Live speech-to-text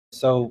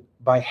So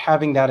by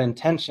having that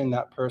intention,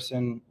 that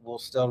person will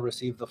still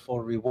receive the full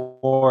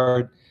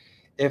reward.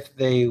 If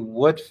they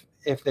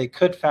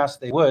could fast,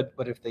 they would,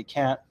 but if they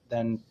can't,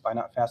 then by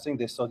not fasting,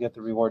 they still get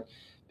the reward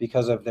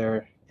because of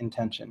their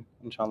intention.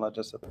 Inshallah,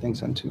 just to put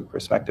things into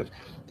perspective.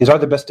 These are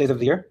the best days of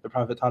the year. The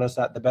Prophet taught us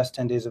that the best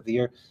 10 days of the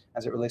year,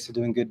 as it relates to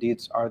doing good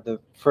deeds, are the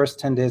first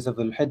 10 days of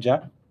Dhul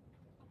Hijjah,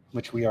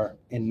 which we are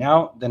in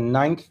now, the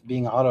 9th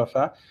being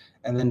Arafah,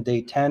 and then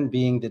day 10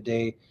 being the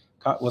day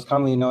was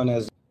commonly known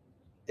as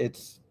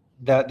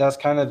that's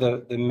kind of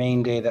the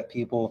main day that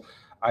people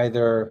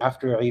either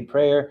after Eid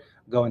prayer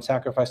go and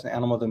sacrifice an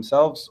animal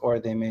themselves, or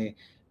they may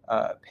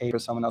pay for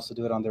someone else to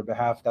do it on their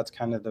behalf. That's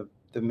kind of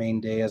the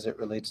main day as it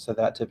relates to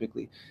that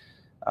typically.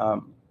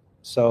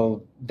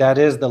 So that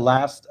is the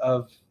last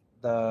of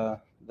the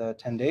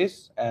 10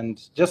 days.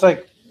 And just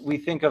like we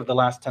think of the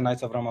last 10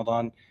 nights of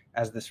Ramadan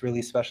as this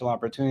really special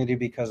opportunity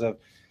because of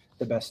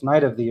the best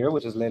night of the year,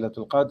 which is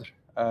Laylatul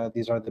Qadr,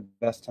 these are the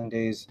best 10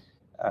 days,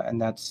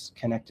 and that's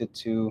connected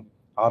to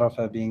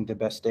Arafah being the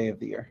best day of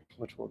the year,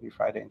 which will be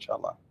Friday,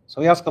 inshallah. So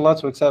we ask Allah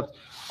to accept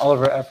all of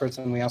our efforts,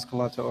 and we ask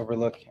Allah to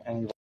overlook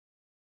any.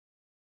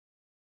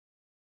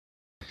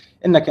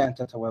 إنك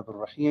أنت التواب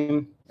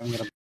الرحيم.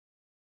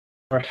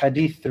 For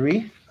Hadith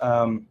 3,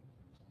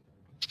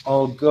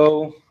 I'll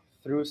go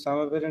through some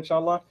of it,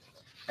 inshallah,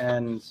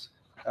 and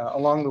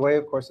along the way,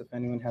 of course, if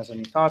anyone has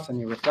any thoughts,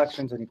 any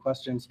reflections, any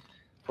questions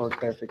for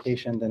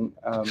clarification, then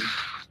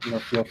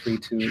feel free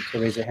to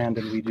raise a hand,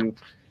 and we do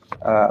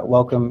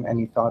welcome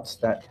any thoughts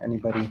that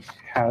anybody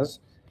has.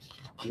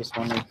 I just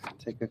want to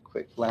take a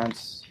quick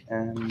glance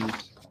and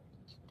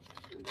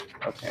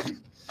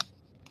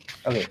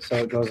okay, so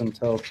it goes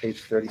until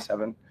page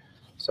 37.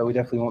 So we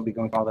definitely won't be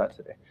going through all that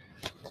today.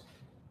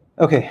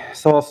 Okay,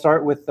 so I'll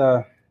start with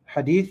the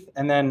hadith,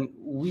 and then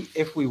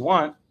if we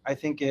want, I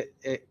think it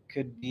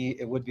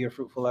would be a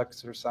fruitful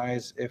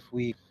exercise if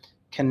we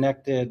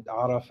connected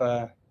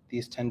Arafah,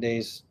 these 10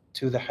 days,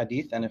 to the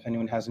hadith, and if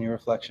anyone has any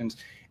reflections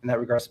in that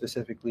regard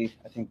specifically,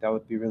 I think that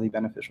would be really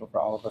beneficial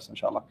for all of us,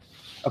 inshallah.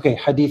 Okay,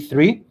 Hadith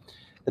 3,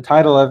 the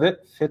title of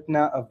it,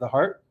 Fitna of the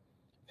Heart.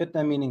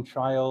 Fitna meaning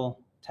trial,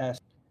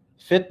 test.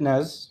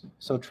 Fitnas,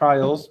 so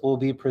trials, will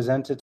be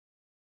presented.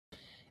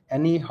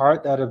 Any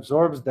heart that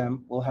absorbs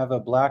them will have a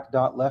black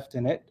dot left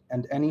in it,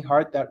 and any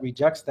heart that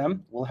rejects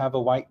them will have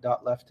a white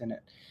dot left in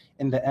it.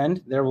 In the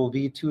end, there will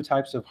be two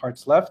types of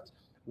hearts left,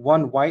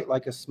 one white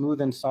like a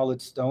smooth and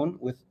solid stone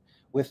with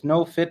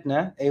no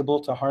fitna able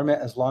to harm it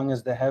as long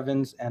as the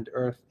heavens and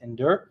earth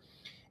endure,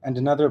 and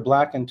another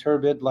black and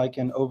turbid like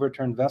an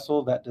overturned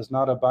vessel that does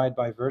not abide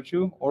by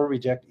virtue or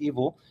reject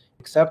evil,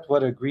 except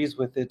what agrees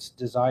with its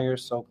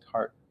desire-soaked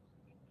heart.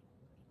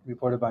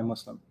 Reported by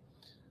Muslim.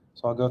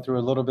 So I'll go through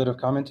a little bit of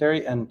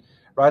commentary, and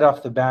right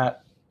off the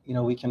bat,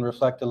 we can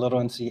reflect a little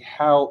and see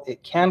how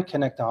it can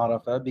connect to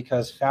Arafah,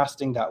 because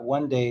fasting that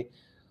one day,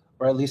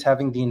 or at least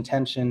having the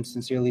intention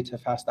sincerely to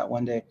fast that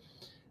one day,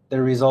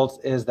 the result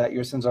is that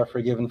your sins are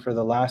forgiven for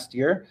the last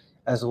year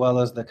as well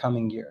as the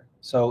coming year.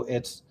 So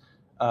it's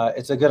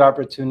a good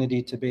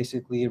opportunity to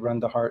basically run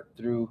the heart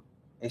through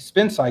a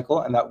spin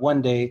cycle, and that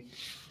one day,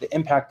 the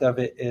impact of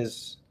it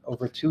is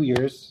over 2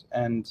 years,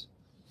 and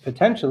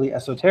potentially,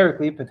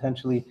 esoterically,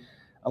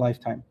 a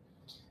lifetime.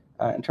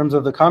 In terms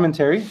of the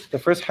commentary, the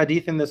first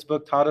hadith in this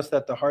book taught us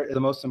that the heart is the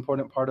most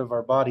important part of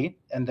our body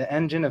and the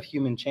engine of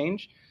human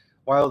change,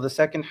 while the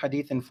second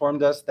hadith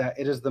informed us that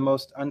it is the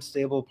most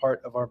unstable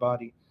part of our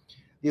body.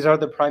 These are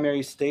the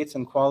primary states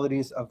and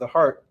qualities of the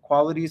heart,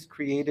 qualities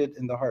created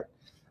in the heart,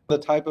 the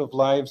type of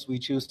lives we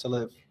choose to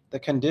live. The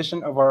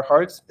condition of our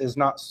hearts is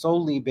not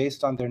solely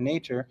based on their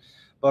nature,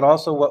 but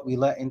also what we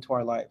let into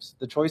our lives.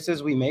 The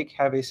choices we make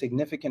have a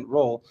significant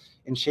role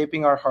in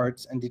shaping our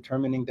hearts and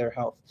determining their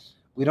health.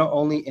 We don't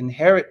only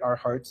inherit our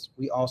hearts,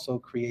 we also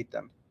create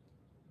them.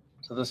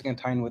 So this can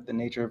tie in with the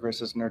nature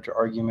versus nurture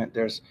argument.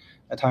 There's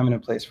a time and a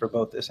place for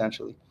both,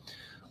 essentially.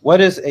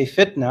 What is a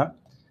fitna?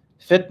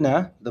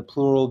 Fitna, the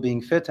plural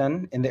being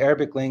fitan, in the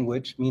Arabic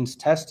language means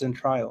test and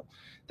trial.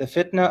 The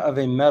fitna of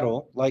a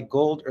metal, like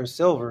gold or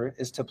silver,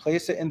 is to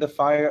place it in the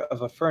fire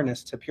of a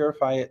furnace to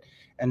purify it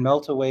and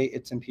melt away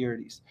its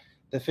impurities.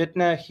 The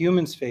fitna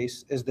humans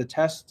face is the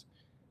test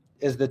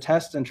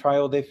and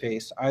trial they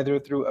face, either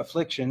through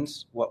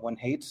afflictions, what one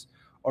hates,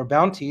 or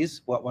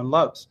bounties, what one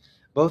loves.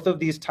 Both of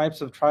these types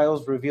of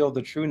trials reveal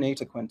the true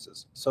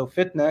consequences. So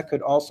fitna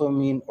could also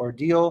mean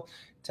ordeal,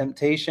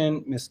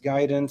 temptation,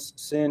 misguidance,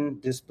 sin,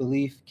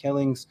 disbelief,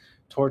 killings,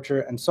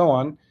 torture, and so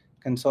on.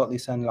 Consult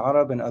Lisan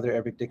al-Arab and other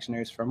Arabic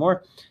dictionaries for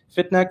more.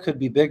 Fitna could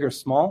be big or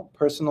small,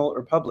 personal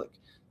or public.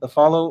 The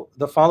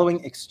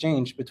following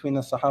exchange between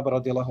the Sahaba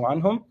radiallahu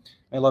anhum,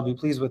 may Allah be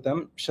pleased with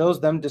them, shows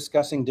them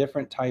discussing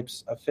different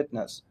types of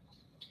fitnas.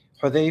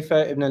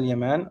 Hudhayfa ibn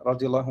al-Yaman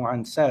radiallahu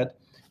anh said,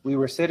 we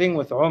were sitting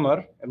with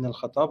Umar ibn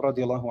al-Khattab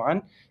radiallahu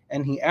anh,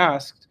 and he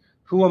asked,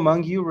 who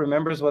among you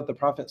remembers what the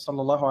Prophet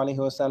sallallahu alaihi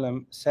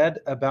wasallam said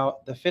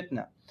about the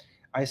fitna?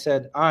 I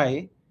said,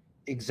 I,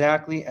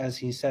 exactly as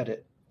he said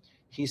it.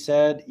 He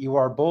said, you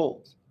are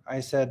bold. I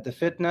said, the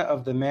fitna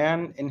of the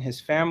man in his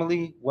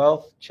family,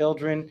 wealth,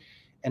 children,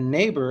 and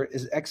neighbor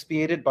is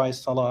expiated by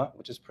salah,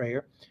 which is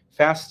prayer,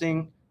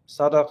 fasting,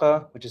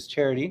 sadaqah, which is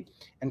charity,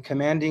 and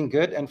commanding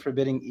good and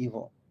forbidding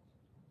evil.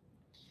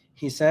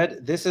 He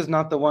said, this is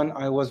not the one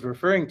I was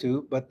referring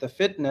to, but the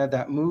fitna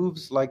that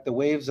moves like the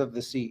waves of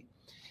the sea.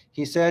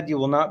 He said, you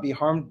will not be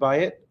harmed by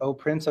it, O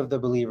Prince of the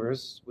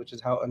Believers, which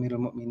is how Amir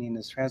al-Mu'mineen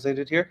is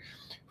translated here,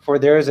 for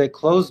there is a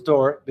closed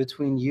door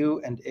between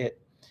you and it.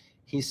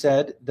 He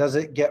said, does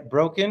it get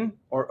broken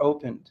or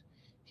opened?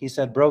 He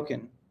said,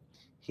 broken.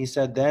 He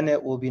said, then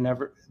it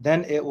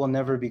will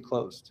never be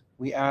closed.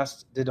 We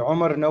asked, did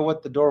Umar know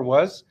what the door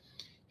was?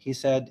 He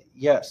said,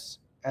 yes,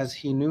 as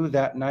he knew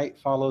that night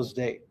follows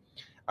day.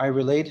 I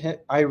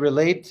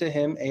relayed to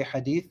him a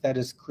hadith that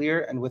is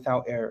clear and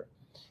without error.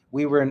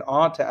 We were in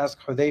awe to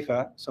ask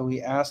Hudayfa, so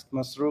we asked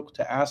Masruq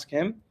to ask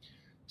him.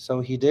 So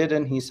he did,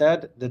 and he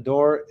said, the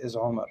door is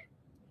Umar.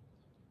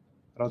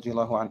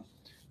 Radiallahu anhu.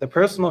 The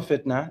personal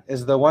fitna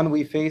is the one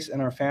we face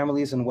in our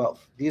families and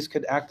wealth. These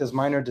could act as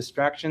minor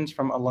distractions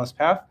from Allah's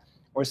path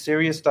or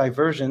serious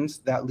diversions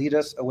that lead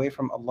us away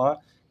from Allah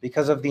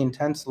because of the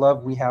intense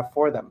love we have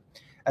for them.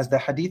 As the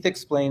hadith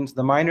explains,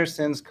 the minor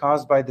sins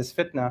caused by this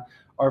fitna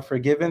are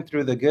forgiven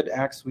through the good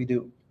acts we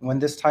do. When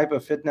this type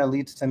of fitna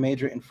leads to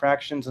major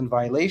infractions and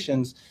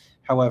violations,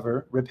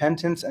 however,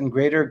 repentance and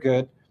greater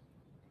good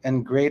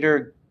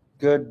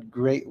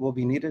will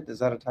be needed. Is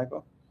that a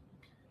typo?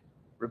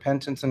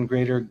 Repentance and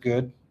greater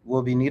good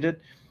will be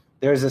needed.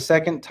 There is a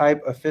second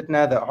type of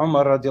fitna that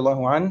Umar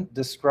radiallahu anh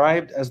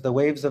described as the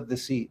waves of the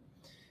sea.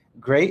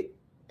 Great,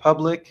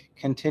 public,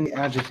 continued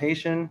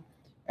agitation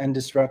and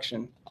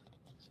destruction.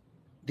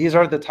 These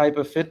are the type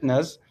of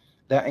fitnas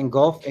that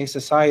engulf a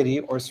society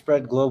or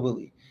spread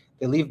globally.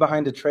 They leave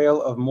behind a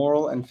trail of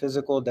moral and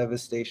physical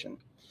devastation.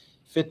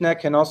 Fitna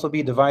can also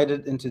be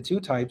divided into two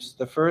types.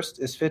 The first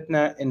is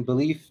fitna in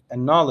belief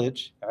and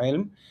knowledge,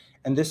 ilm,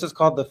 and this is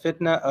called the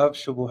fitna of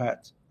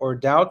shubuhat, or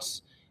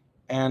doubts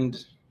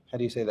and, how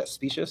do you say that,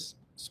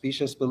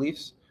 specious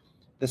beliefs.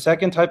 The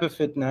second type of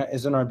fitna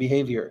is in our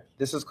behavior.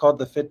 This is called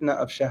the fitna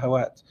of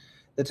shahawat,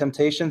 the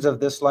temptations of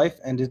this life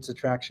and its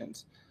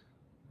attractions.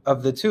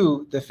 Of the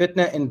two, the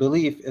fitna in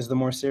belief is the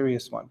more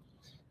serious one.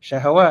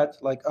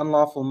 Shahawat, like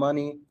unlawful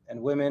money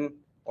and women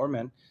or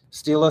men,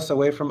 steal us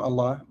away from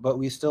Allah, but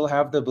we still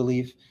have the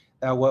belief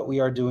that what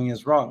we are doing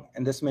is wrong,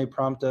 and this may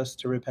prompt us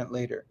to repent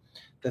later.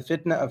 The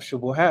fitna of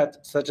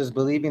shubuhat, such as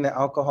believing that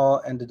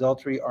alcohol and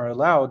adultery are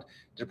allowed,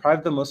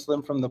 deprive the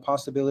Muslim from the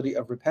possibility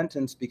of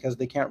repentance because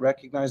they can't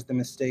recognize the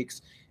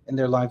mistakes in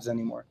their lives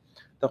anymore.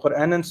 The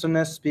Quran and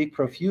Sunnah speak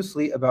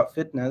profusely about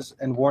fitnas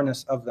and warn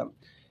us of them.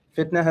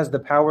 Fitna has the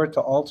power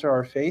to alter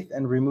our faith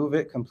and remove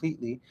it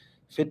completely.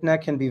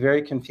 Fitna can be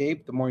very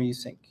confused the more you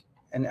sink.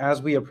 And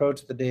as we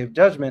approach the Day of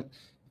Judgment,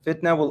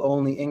 fitna will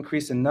only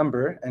increase in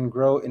number and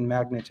grow in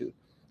magnitude.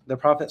 The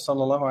Prophet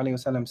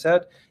ﷺ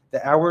said,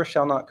 the hour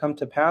shall not come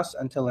to pass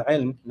until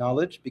ilm,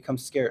 knowledge,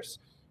 becomes scarce.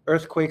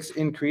 Earthquakes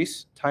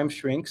increase, time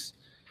shrinks.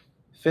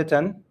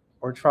 Fitan,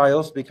 or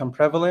trials, become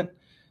prevalent.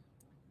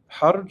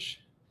 Harj,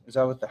 is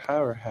that with the ha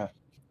or ha?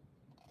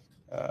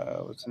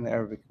 What's in the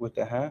Arabic with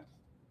the ha?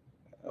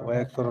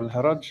 وَيَكْثُرُ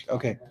الْهَرَجْ.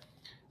 Okay.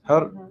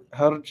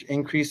 Harj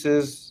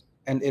increases,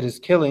 and it is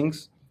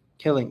killings,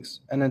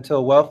 and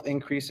until wealth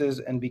increases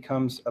and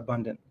becomes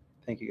abundant.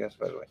 Thank you guys,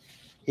 by the way.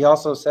 He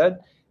also said,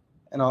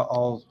 and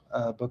I'll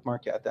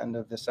bookmark it at the end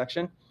of this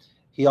section.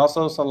 He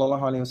also,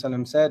 sallallahu alaihi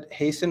wasallam, said,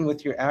 hasten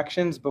with your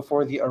actions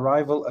before the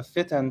arrival of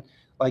fitan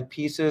like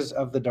pieces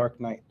of the dark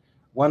night.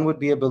 One would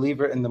be a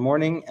believer in the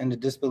morning and a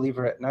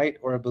disbeliever at night,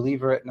 or a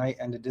believer at night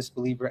and a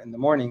disbeliever in the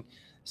morning,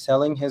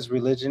 selling his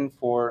religion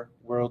for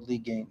worldly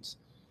gains.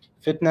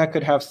 Fitna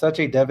could have such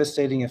a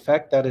devastating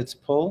effect that its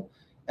pull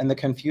and the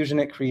confusion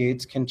it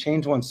creates can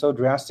change one so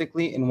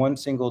drastically in one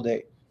single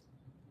day.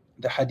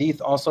 The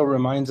hadith also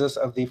reminds us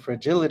of the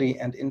fragility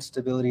and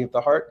instability of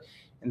the heart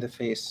in the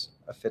face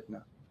of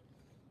fitna.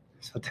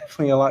 So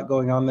definitely a lot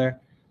going on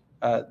there.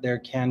 There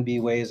can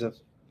be ways of,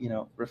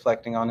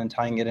 reflecting on and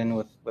tying it in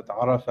with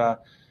Arafah.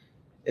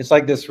 It's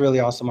like this really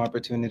awesome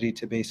opportunity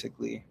to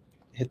basically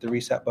hit the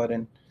reset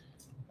button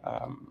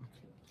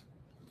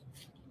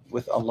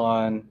with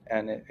Allah,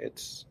 and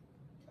it's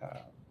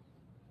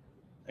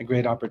a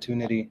great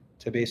opportunity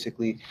to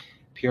basically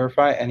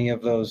purify any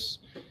of those.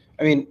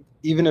 I mean,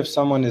 even if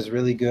someone is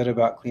really good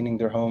about cleaning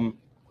their home,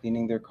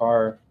 cleaning their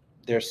car,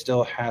 there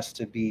still has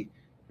to be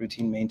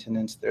routine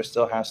maintenance. There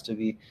still has to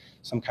be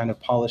some kind of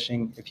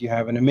polishing. If you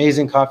have an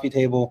amazing coffee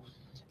table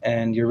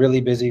and you're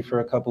really busy for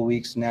a couple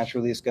weeks,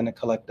 naturally it's going to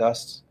collect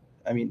dust.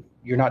 I mean,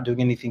 you're not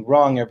doing anything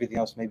wrong. Everything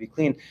else may be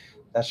clean.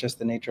 That's just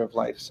the nature of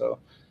life. So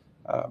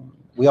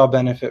we all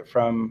benefit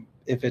from,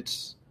 if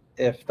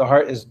the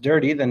heart is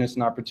dirty, then it's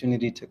an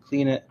opportunity to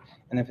clean it.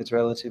 And if it's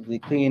relatively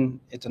clean,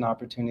 it's an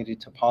opportunity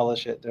to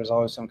polish it. There's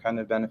always some kind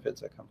of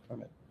benefits that come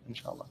from it,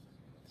 inshallah.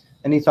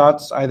 Any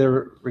thoughts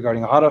either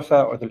regarding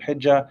Arafah or Dhul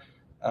Hijjah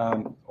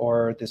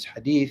or this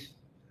hadith,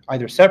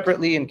 either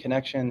separately in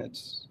connection?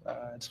 It's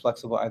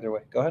flexible either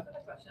way. Go ahead. I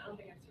have a question. I don't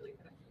think it's really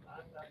connected to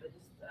Arafah, but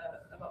just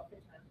about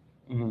fitna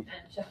and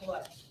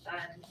shahwat.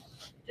 And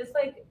just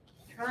like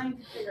trying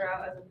to figure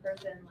out as a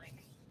person, like,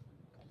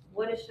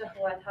 what is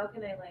shahwat? How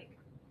can I like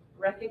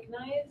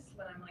recognize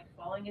when I'm like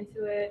falling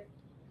into it?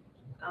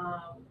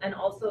 And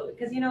also,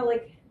 because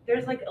like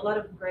there's like a lot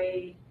of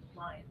gray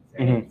lines,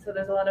 right? So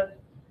there's a lot of,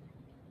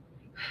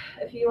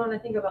 if you want to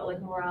think about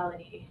like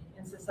morality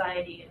in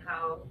society and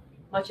how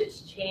much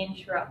it's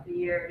changed throughout the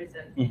years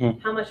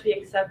and how much we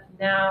accept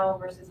now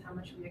versus how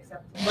much we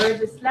accept.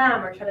 Whereas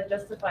Islam, or try to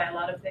justify a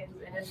lot of things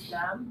in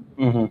Islam.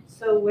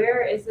 So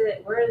where is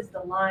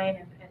the line?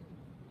 And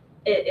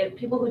if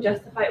people who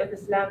justify it with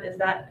Islam, is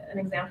that an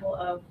example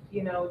of,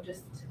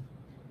 just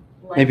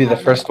like maybe the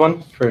first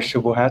one for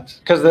shubuhat?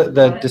 Because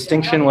the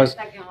distinction was...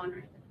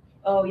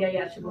 Oh,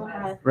 yeah,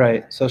 shubuhat.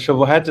 Right. So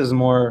shubuhat is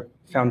more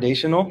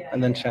foundational,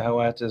 and then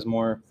shahawat is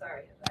more...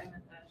 Sorry, I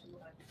meant that,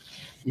 shubuhat.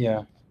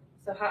 Yeah.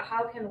 So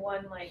how can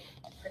one like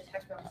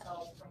protect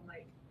themselves from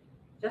like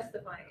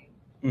justifying,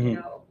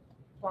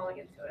 falling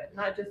into it,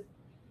 not just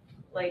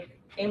like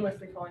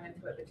aimlessly falling into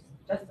it, but just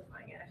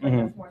justifying it? I feel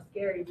like that's more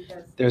scary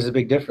because there's a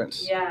big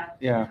difference.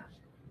 Yeah.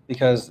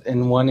 Because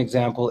in one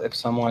example, if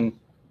someone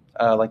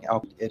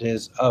it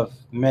is of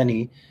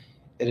many,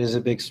 it is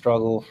a big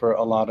struggle for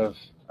a lot of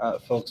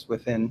folks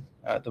within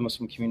the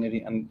Muslim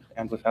community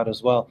and without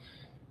as well.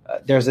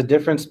 There's a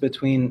difference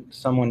between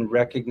someone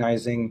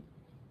recognizing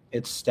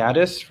its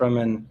status from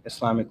an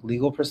Islamic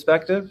legal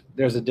perspective.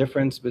 There's a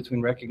difference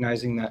between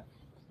recognizing that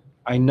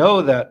I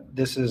know that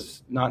this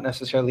is not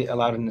necessarily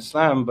allowed in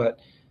Islam, but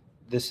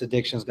this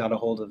addiction's got a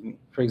hold of me.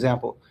 For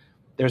example,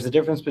 there's a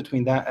difference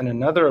between that and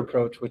another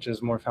approach, which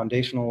is more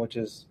foundational, which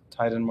is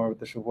tied in more with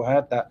the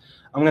shubuhat, that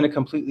I'm going to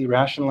completely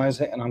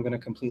rationalize it and I'm going to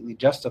completely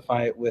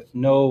justify it with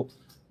no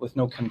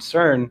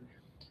concern,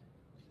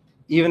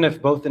 even if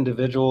both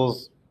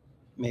individuals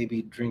may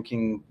be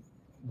drinking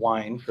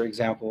wine, for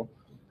example.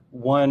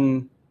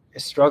 One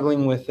is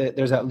struggling with it,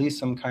 there's at least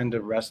some kind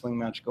of wrestling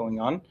match going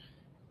on,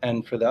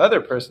 and for the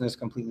other person is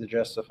completely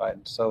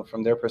justified. So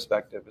from their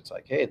perspective, it's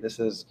like, hey,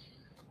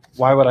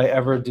 why would I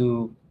ever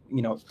do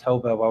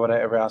tawbah? Why would I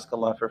ever ask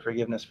Allah for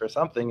forgiveness for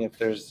something if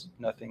there's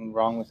nothing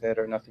wrong with it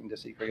or nothing to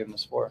seek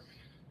forgiveness for?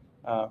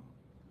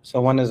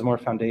 So one is more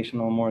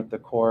foundational, more at the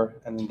core,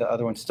 and then the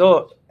other one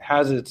still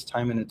has its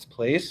time and its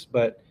place,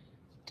 but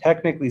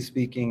technically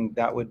speaking,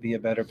 that would be a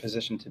better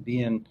position to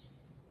be in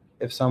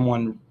if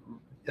someone...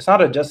 It's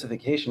not a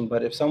justification,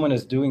 but if someone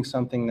is doing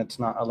something that's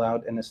not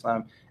allowed in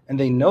Islam and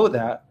they know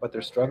that, but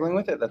they're struggling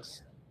with it,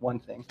 that's one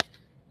thing.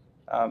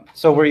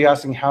 So were you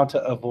asking how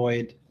to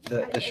avoid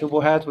the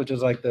shubuhat, which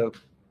is like the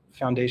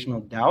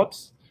foundational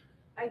doubts?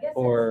 I guess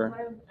what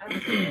I'm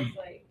asking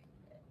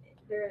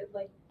is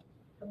like,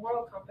 the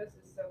moral compass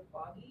is so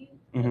foggy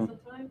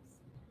sometimes,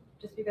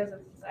 just because of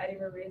the society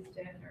we're raised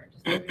in, or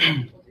just the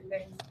way people do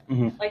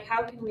things. Like,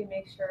 how can we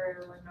make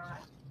sure we're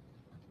not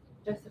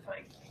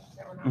justifying things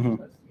that we're not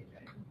supposed to be doing?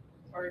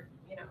 Or,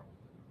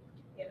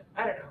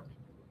 I don't know.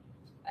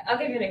 I'll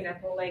give you an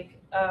example, like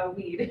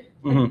weed.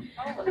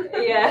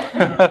 Yeah.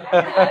 And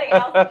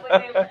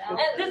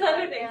there's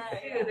other things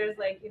too. There's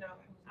like,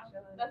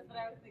 that's what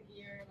I was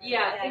thinking.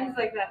 Yeah, things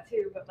like that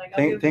too. But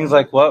like things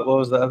like what? What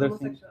was the other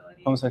thing?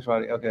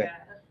 Homosexuality. Okay.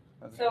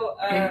 Yeah. So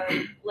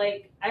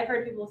like I've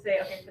heard people say,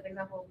 okay, for the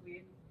example of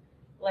weed,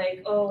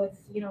 like, oh, it's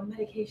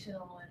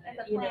medicational and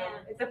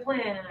it's a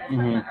plan.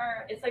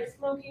 Or it's like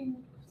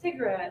smoking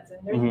cigarettes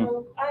and there's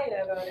no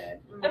ayah about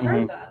it. I've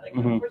heard that, like,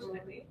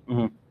 unfortunately.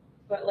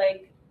 But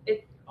like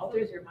it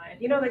alters your mind.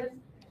 Like,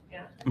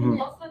 yeah.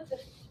 Also, to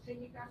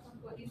piggyback on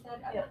what you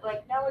said,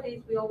 like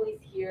nowadays we always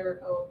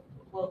hear, oh,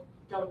 well,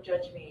 don't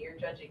judge me, you're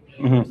judging me,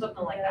 or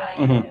something like that.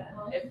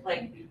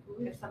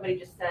 If somebody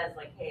just says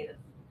like, hey,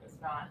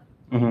 that's not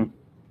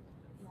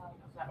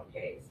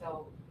okay.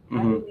 So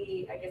how do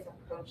we, I guess,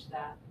 approach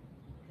that?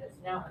 Because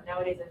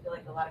nowadays I feel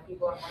like a lot of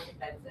people are more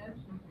defensive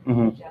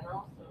in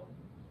general. So.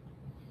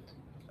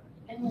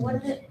 And what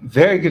is it?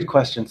 Very good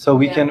question. So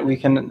we can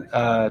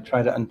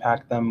try to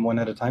unpack them one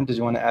at a time. Did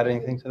you want to add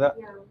anything to that?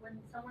 Yeah, when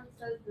someone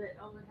says that it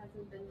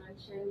hasn't been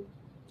mentioned,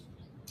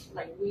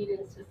 like weed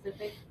in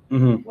specific,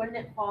 wouldn't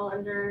it fall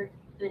under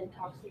the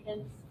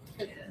intoxicants?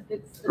 Because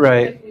it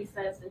specifically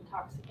says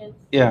intoxicants.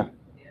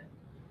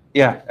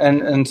 Yeah,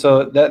 and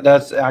so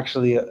that's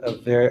actually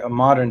a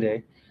modern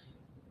day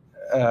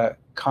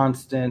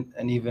constant,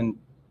 and even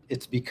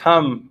it's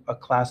become a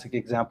classic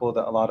example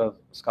that a lot of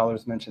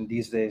scholars mention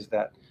these days,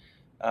 that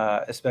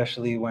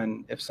especially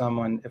if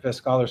a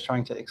scholar is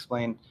trying to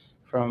explain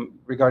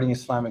regarding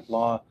Islamic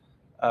law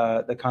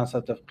the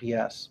concept of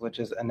qiyas, which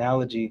is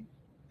analogy,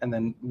 and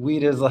then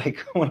weed is like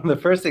one of the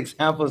first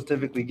examples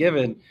typically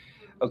given.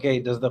 Okay,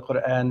 does the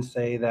Quran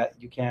say that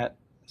you can't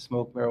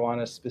smoke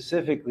marijuana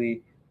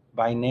specifically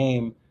by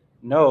name?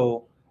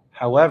 No.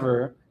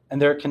 However,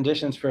 and there are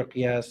conditions for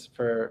qiyas,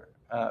 for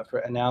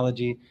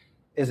analogy.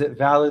 Is it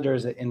valid or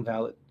is it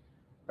invalid?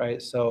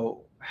 Right?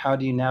 So how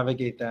do you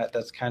navigate that?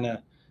 That's kind of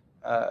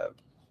a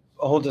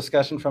whole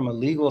discussion from a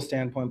legal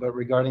standpoint, but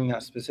regarding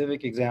that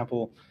specific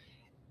example,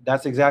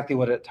 that's exactly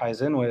what it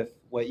ties in with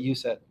what you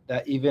said,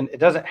 that even it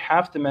doesn't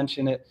have to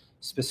mention it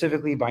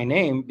specifically by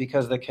name,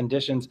 because the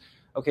conditions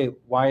okay,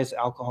 why is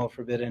alcohol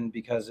forbidden?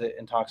 Because it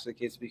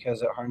intoxicates,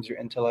 because it harms your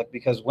intellect,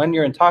 because when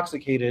you're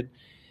intoxicated,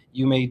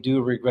 you may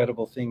do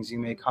regrettable things, you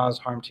may cause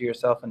harm to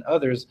yourself and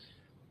others.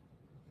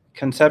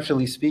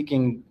 Conceptually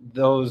speaking,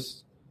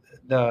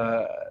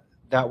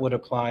 that would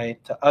apply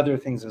to other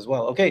things as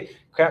well. Okay,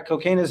 crack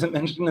cocaine isn't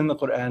mentioned in the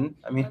Quran.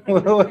 I mean,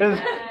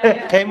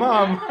 hey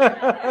mom,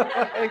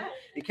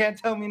 you can't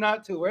tell me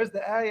not to. Where's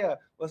the ayah?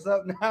 What's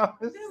up now?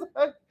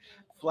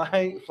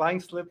 Flying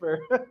slipper.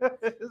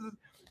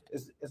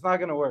 It's not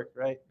going to work,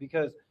 right?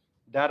 Because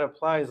that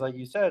applies, like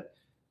you said,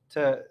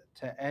 to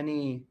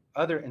any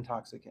other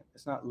intoxicant.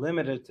 It's not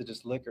limited to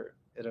just liquor.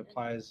 It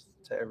applies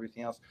to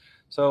everything else.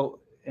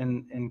 So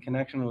in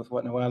connection with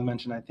what Noel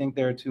mentioned, I think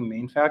there are two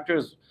main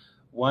factors.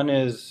 One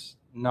is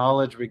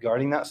knowledge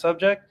regarding that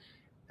subject,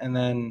 and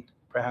then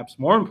perhaps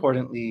more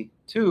importantly,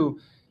 two,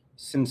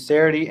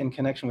 sincerity in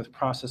connection with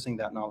processing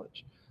that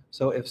knowledge.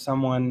 So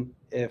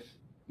if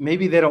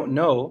maybe they don't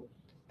know,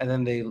 and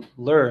then they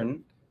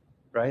learn,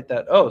 right,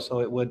 that, so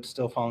it would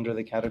still fall under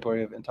the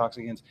category of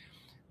intoxicants.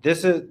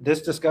 This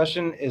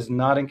discussion is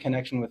not in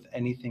connection with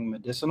anything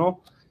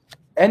medicinal.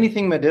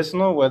 Anything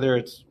medicinal, whether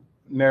it's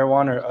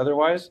marijuana or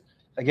otherwise,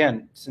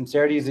 again,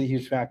 sincerity is a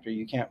huge factor.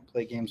 You can't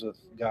play games with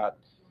God.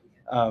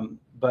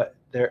 But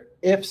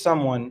if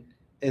someone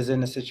is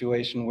in a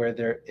situation where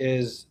there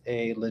is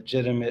a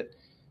legitimate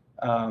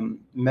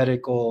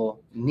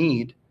medical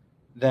need,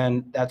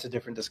 then that's a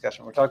different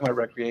discussion. We're talking about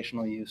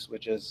recreational use,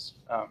 which is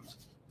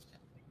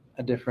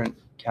a different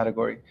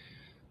category.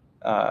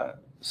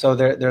 So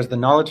there's the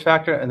knowledge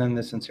factor and then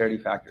the sincerity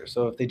factor.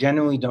 So if they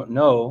genuinely don't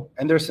know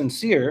and they're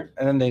sincere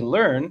and then they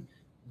learn,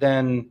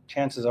 then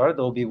chances are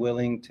they'll be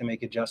willing to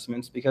make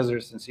adjustments because they're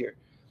sincere.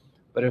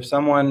 But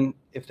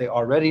if they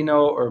already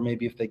know, or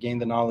maybe if they gain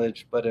the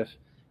knowledge, but if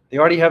they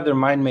already have their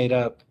mind made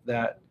up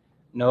that,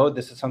 no,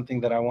 this is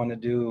something that I want to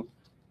do,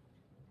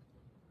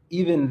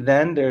 even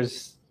then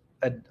there's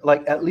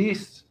at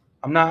least,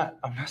 I'm not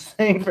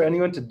saying for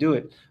anyone to do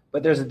it,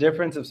 but there's a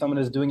difference if someone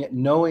is doing it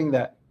knowing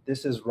that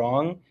this is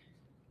wrong.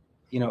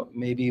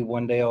 Maybe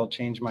one day I'll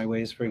change my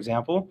ways, for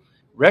example,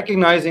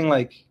 recognizing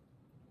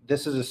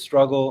this is a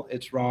struggle,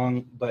 it's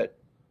wrong, but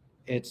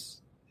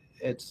it's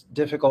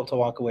difficult to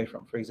walk away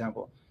from, for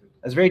example.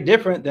 That's very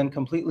different than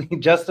completely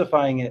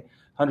justifying it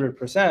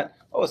 100%.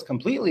 Oh, it's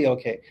completely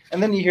okay.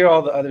 And then you hear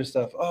all the other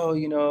stuff. Oh,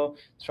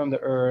 it's from the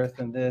earth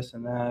and this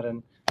and that.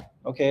 And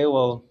okay,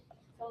 well,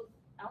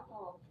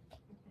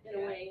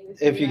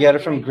 if you get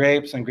it from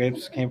grapes and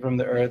grapes came from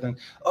the earth, and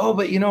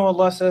but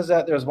Allah says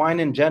that there's wine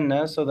in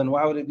Jannah, so then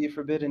why would it be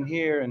forbidden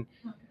here? And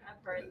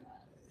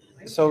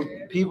so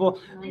people,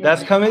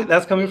 that's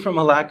coming from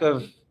a lack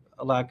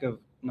of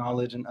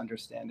knowledge and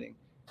understanding.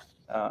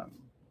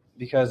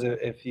 Because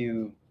if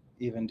you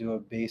even do a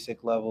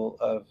basic level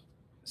of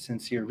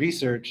sincere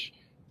research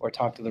or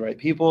talk to the right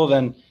people,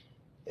 then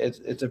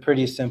it's a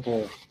pretty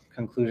simple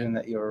conclusion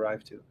that you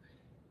arrive to.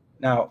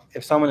 Now,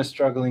 if someone is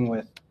struggling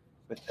with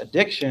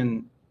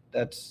addiction,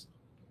 that's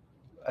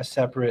a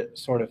separate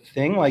sort of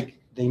thing. Like,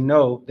 they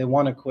know they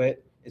want to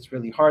quit. It's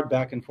really hard,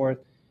 back and forth.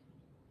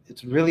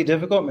 It's really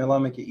difficult. May Allah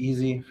make it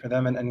easy for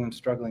them and anyone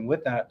struggling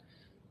with that.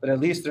 But at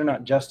least they're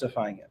not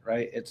justifying it,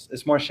 right?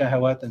 It's more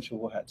shahawat than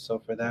shubuhat. So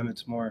for them,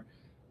 it's more,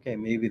 okay,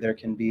 maybe there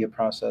can be a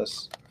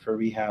process for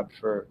rehab,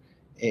 for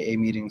AA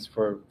meetings,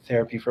 for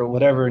therapy, for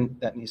whatever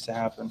that needs to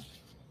happen.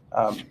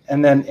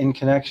 And then in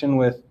connection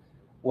with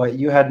what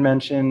you had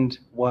mentioned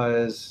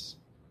was...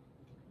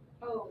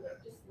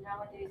 just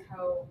nowadays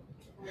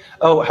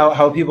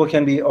how people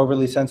can be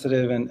overly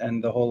sensitive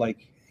and the whole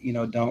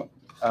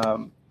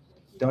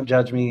don't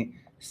judge me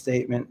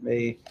statement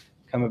may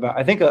come about.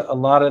 I think a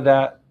lot of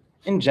that,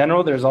 in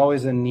general, there's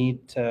always a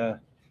need to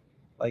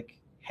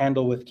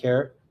handle with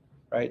care,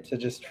 right? To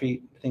just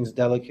treat things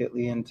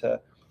delicately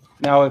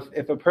now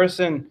if a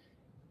person,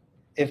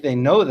 if they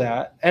know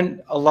that,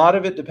 and a lot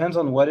of it depends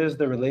on what is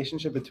the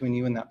relationship between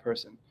you and that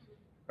person,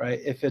 right?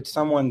 If it's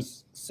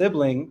someone's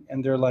sibling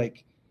and they're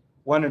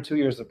 1 or 2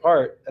 years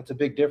apart, that's a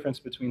big difference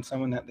between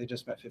someone that they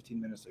just met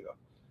 15 minutes ago,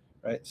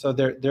 right? So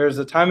there's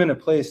a time and a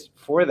place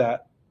for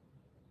that,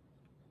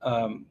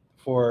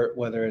 for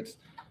whether it's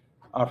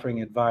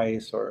offering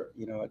advice or,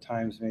 at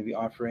times maybe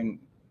offering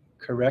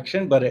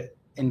correction, but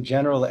in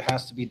general, it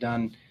has to be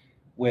done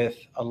with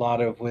a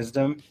lot of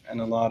wisdom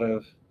and a lot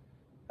of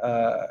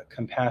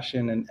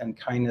compassion and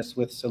kindness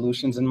with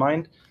solutions in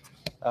mind.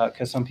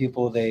 Because some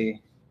people,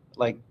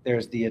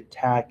 there's the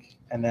attack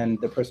and then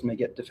the person may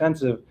get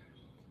defensive.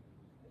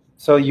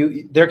 So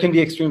there can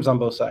be extremes on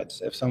both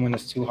sides. If someone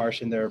is too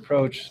harsh in their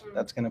approach,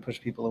 that's going to push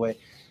people away.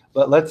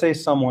 But let's say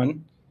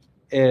someone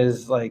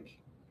is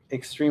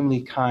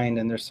extremely kind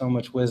and there's so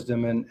much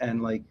wisdom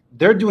and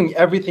they're doing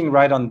everything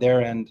right on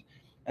their end.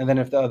 And then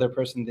if the other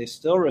person, they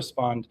still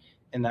respond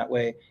in that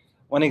way.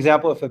 One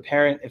example, if a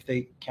parent, if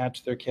they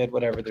catch their kid,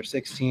 whatever, they're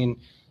 16,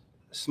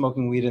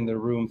 smoking weed in their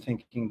room,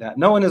 thinking that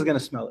no one is going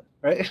to smell it,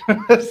 right?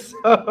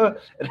 So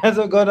it ends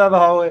up going down the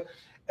hallway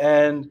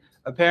and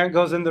a parent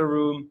goes in the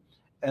room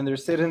and they're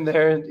sitting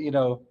there,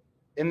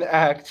 in the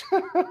act.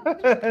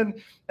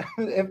 And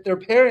if their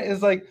parent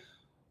is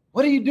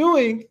what are you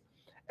doing?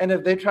 And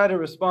if they try to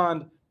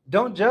respond,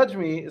 don't judge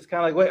me, it's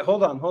kind of like, wait,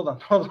 hold on.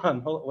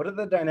 What are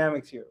the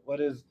dynamics here? What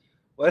the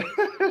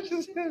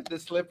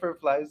slipper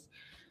flies?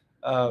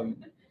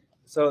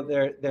 So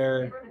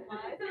they're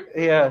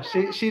yeah,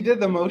 she did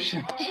the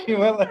motion. She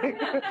went like,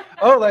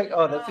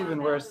 oh, that's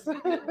even worse.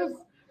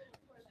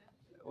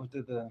 What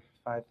did the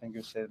 5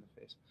 fingers say to the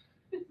face?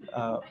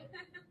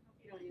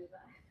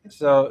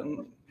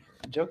 So,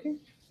 joking.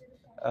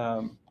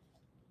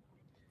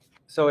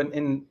 So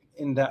in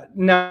that,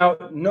 now,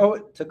 no,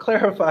 to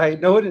clarify,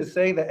 no one is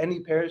saying that any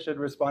parent should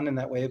respond in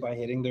that way by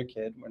hitting their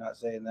kid. We're not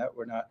saying that.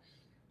 We're not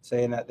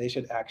saying that they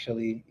should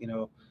actually,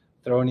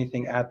 throw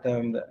anything at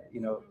them. That,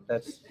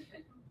 that's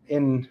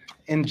in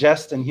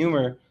jest and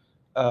humor,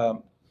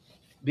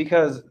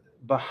 because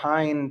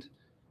behind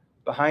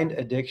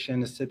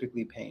addiction is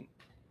typically pain,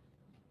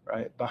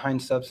 right?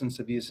 Behind substance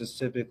abuse is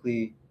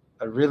typically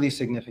a really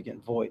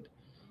significant void.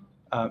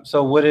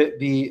 So would it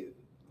be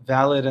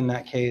valid in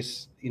that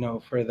case,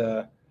 for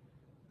the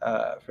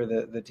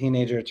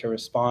teenager to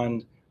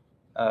respond,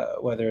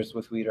 whether it's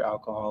with weed or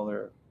alcohol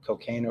or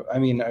cocaine, or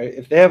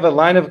if they have a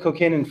line of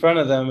cocaine in front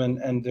of them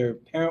and their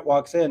parent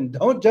walks in,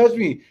 don't judge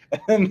me,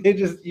 and they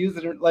just use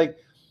it, like,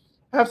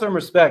 have some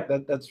respect.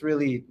 That's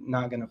really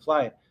not going to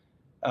fly.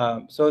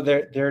 So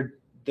there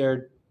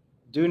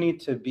do need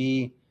to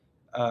be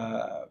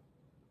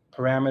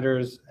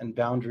parameters and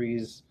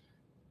boundaries.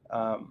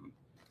 I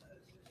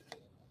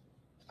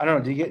don't know.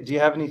 Do you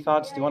have any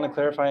thoughts? Do you want to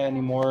clarify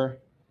any more?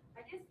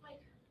 I guess I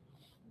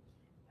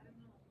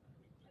don't know.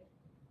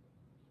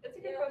 It's a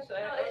good question. I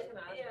was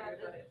gonna ask you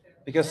about it too.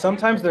 Because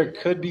sometimes there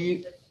could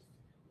be. It's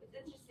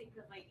interesting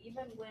because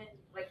even when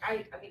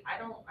I have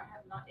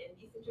not in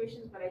these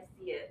situations, but I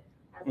see it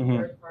as a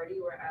third party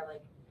where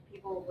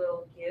people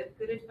will give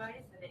good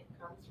advice and it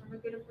comes from a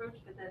good approach,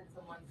 but then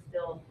someone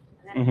still,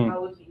 and then how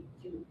would we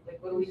do?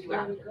 What do we do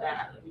after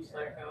that? We just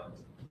let it go.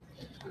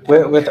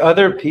 With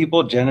other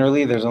people,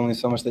 generally, there's only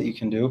so much that you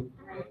can do.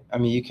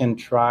 You can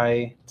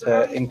try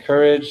to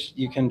encourage,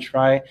 you can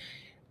try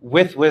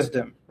with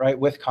wisdom, right?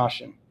 With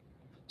caution.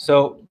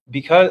 So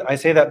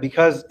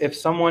because if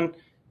someone,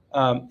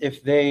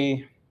 if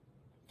they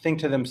think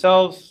to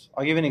themselves,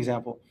 I'll give you an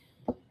example.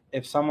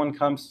 If someone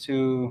comes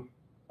to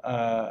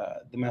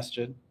the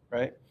masjid,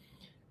 right?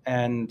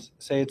 And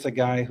say it's a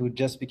guy who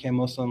just became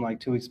Muslim like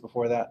 2 weeks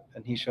before that,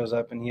 and he shows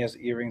up and he has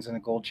earrings and a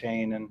gold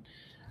chain and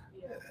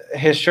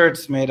his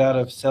shirt's made out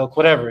of silk,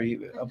 whatever.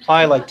 You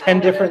apply like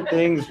 10 different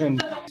things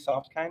and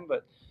soft kind,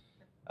 but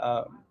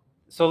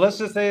so let's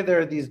just say there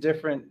are these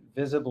different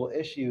visible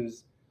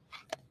issues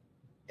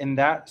in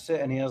that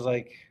sit, and he has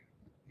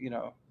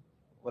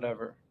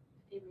whatever,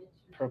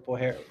 purple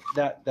hair,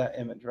 that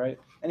image, right?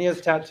 And he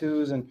has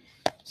tattoos, and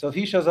so if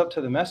he shows up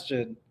to the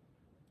masjid,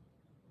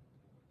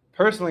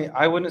 personally,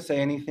 I wouldn't say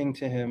anything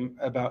to him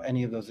about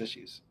any of those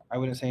issues. I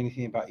wouldn't say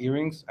anything about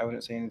earrings. I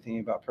wouldn't say anything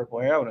about purple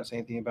hair. I wouldn't say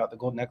anything about the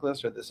gold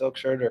necklace or the silk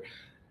shirt or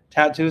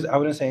tattoos. I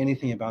wouldn't say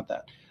anything about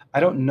that. I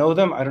don't know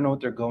them. I don't know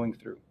what they're going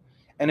through.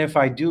 And if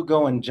I do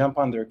go and jump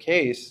on their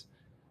case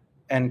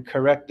and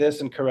correct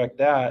this and correct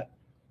that,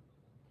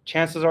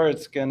 chances are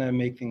it's going to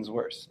make things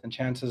worse. And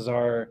chances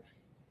are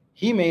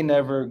he may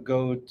never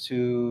go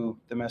to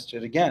the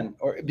masjid again,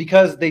 or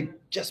because they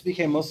just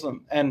became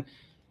Muslim. And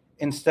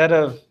instead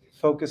of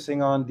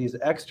focusing on these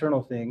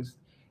external things,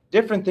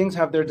 different things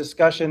have their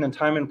discussion and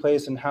time and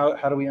place, and how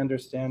do we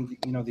understand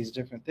these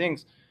different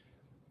things.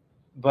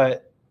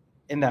 But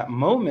in that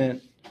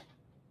moment,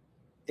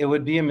 it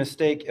would be a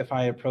mistake if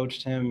I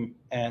approached him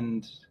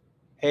and,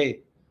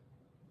 hey,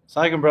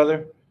 Assalamu alaikum,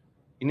 brother,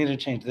 you need to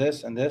change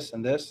this and this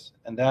and this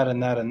and that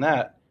and that and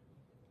that.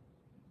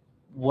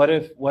 What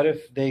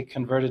if they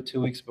converted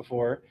 2 weeks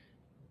before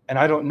and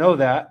I don't know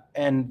that,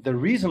 and the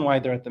reason why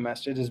they're at the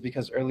masjid is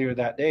because earlier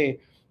that day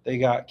they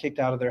got kicked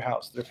out of their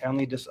house, their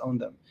family disowned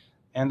them,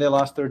 and they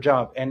lost their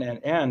job. And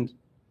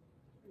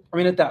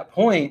at that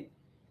point,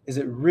 is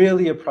it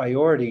really a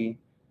priority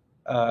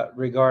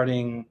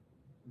regarding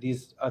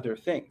these other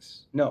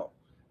things? No,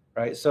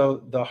 right?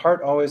 So the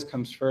heart always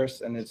comes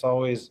first, and that's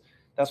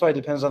why it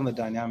depends on the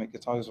dynamic.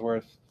 It's always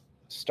worth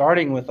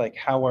starting with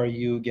how are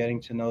you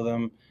getting to know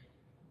them?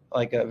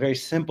 Like a very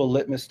simple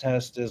litmus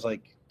test is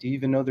do you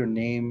even know their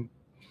name?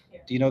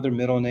 Do you know their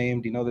middle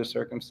name? Do you know their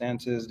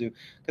circumstances?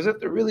 Because if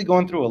they're really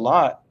going through a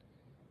lot,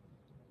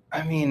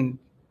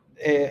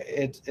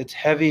 it's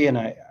heavy, and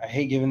I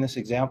hate giving this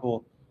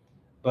example,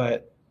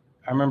 but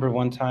I remember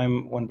one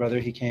time one brother,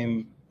 he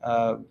came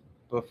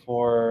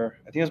before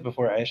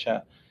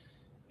Aisha,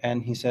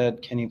 and he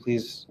said, can you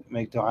please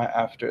make dua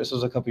after, this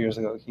was a couple years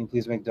ago, can you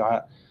please make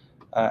dua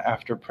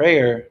after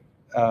prayer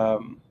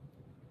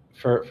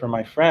for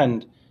my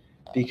friend,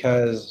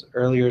 because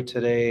earlier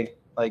today,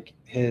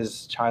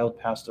 his child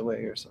passed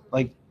away or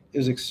something. It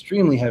was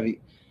extremely heavy.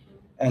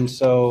 And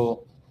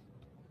so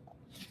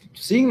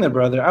seeing the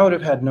brother, I would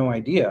have had no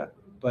idea,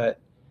 but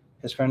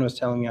his friend was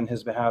telling me on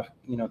his behalf,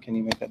 can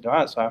you make that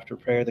dua? So after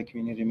prayer, the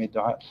community made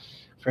dua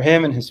for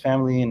him and his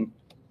family and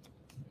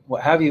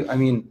what have you.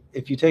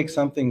 If you take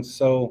something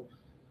so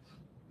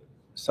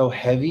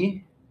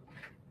heavy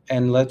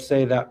and let's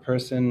say that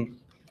person,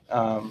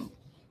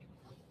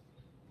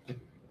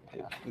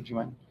 would you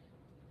mind?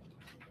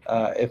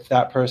 If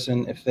that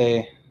person, if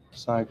they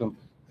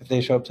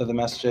show up to the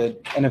masjid,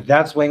 and if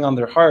that's weighing on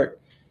their heart,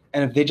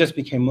 and if they just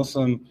became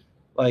Muslim,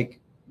 like,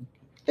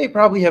 they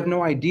probably have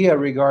no idea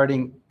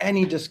regarding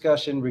any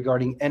discussion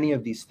regarding any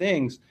of these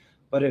things.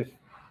 But if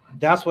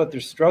that's what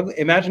they're struggling,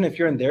 imagine if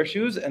you're in their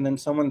shoes and then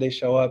they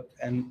show up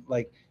and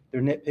like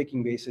they're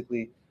nitpicking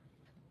basically,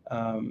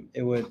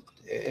 it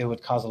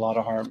would cause a lot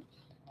of harm.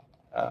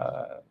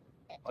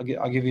 I'll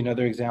give you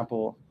another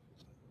example.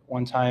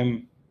 One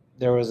time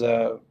there was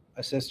a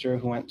sister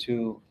who went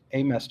to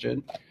a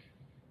masjid,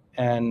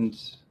 and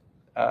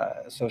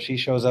so she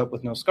shows up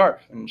with no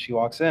scarf, and she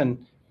walks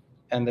in,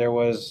 and there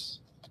was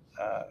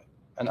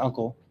an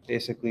uncle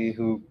basically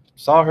who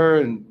saw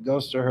her and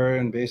goes to her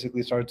and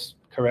basically starts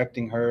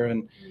correcting her.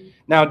 And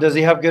now, does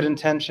he have good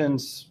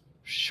intentions?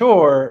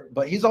 Sure,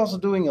 but he's also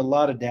doing a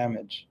lot of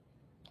damage,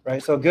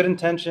 right? So good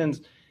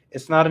intentions,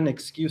 it's not an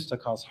excuse to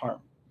cause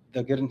harm.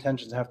 The good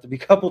intentions have to be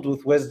coupled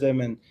with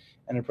wisdom and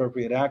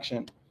appropriate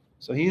action.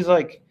 So he's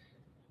like,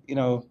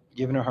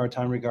 giving her a hard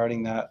time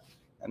regarding that.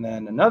 And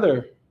then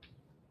another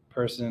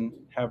person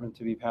happened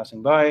to be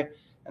passing by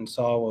and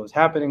saw what was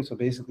happening, so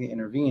basically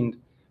intervened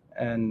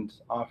and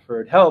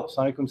offered help.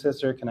 Assalamu alaikum,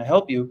 sister, can I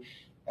help you?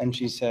 And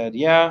she said,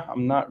 yeah,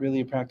 I'm not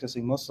really a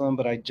practicing Muslim,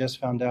 but I just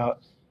found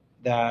out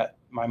that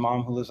my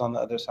mom, who lives on the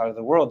other side of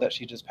the world, that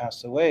she just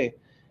passed away,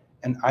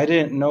 and I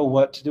didn't know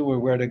what to do or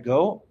where to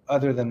go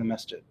other than the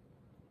masjid.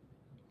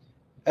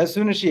 As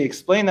soon as she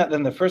explained that,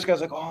 then the first guy's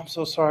like, oh, I'm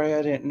so sorry,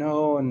 I didn't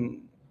know.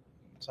 And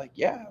it's like,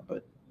 yeah,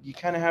 but you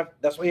kind of have,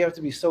 that's why you have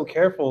to be so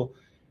careful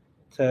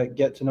to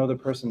get to know the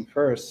person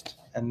first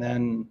and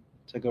then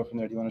to go from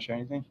there. Do you want to share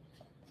anything?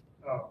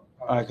 Oh,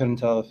 I couldn't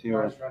tell if you I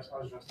were. was dressed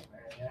in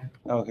there,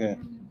 yeah. Okay.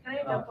 Can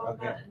I jump on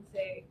okay. that and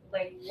say,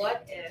 like,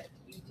 what if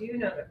you do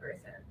know the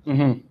person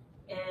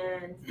Mm-hmm.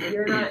 and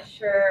you're not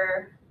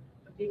sure,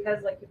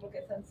 because like people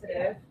get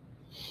sensitive,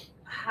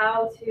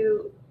 how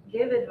to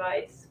give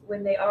advice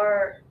when they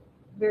are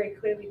very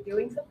clearly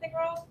doing something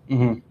wrong,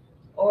 Mm-hmm.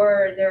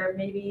 or they're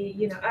maybe,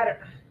 I don't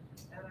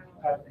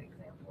know an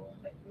example.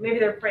 Like maybe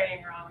they're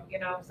praying wrong,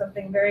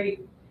 something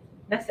very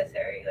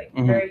necessary, like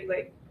Mhm. very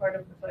like part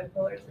of the 5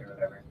 pillars or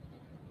whatever.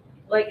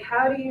 Like,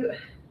 how do you,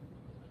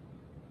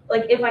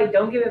 like, if I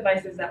don't give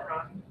advice, is that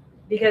wrong?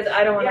 Because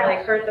I don't want to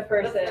like hurt the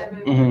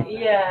person. Mhm.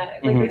 Yeah,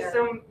 like Mhm. there's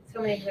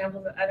so many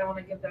examples that I don't want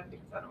to give them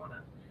because I don't want to.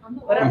 On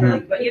the Whatever, Mhm.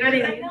 like, but you know what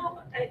I mean?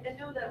 I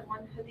know that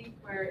one hadith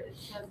where it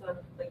says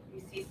like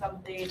you see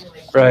something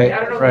like Right, I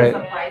don't know right. if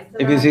this applies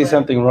to If you that, see but-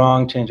 something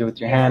wrong, change it with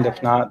your hand. If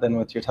Yeah. not, then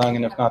with your tongue.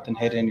 And if not, then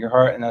hate it in your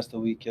heart. And that's the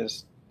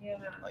weakest Yeah,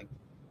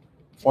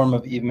 form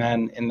of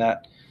iman in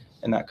that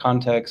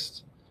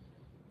context.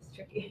 it's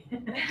tricky.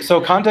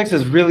 So context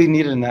is really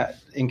needed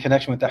in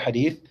connection with the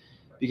hadith,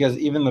 because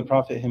even the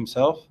Prophet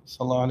himself,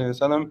 sallallahu alaihi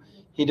wasallam,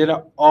 he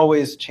didn't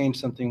always change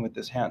something with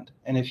his hand.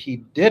 And if he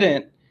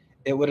didn't,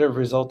 it would have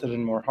resulted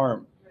in more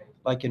harm.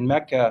 Like in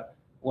Mecca,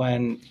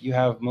 when you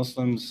have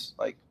Muslims,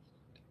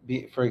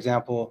 for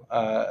example,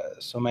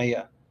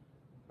 Sumayya,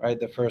 right,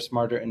 the first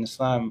martyr in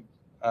Islam,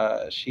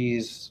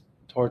 she's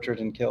tortured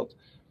and killed.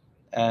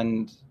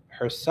 And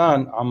her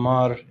son,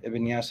 Ammar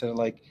ibn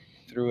Yasir,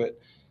 threw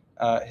it.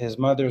 His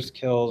mother's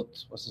killed.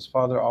 Was his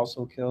father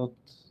also killed?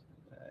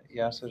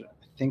 Yasir,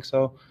 I think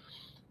so.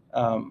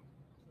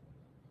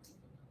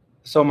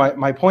 So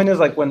my point is,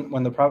 like,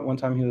 when the Prophet one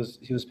time he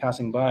was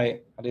passing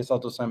by, alayhi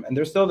salatu wasalam, and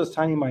there's still this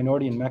tiny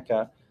minority in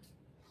Mecca.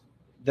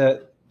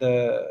 The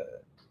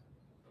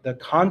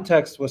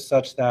context was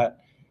such that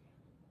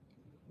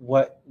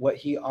what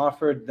he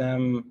offered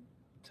them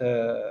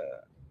to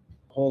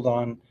hold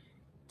on,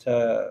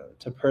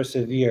 to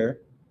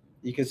persevere,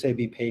 you could say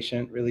be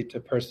patient, really to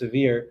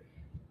persevere,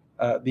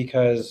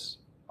 because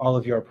all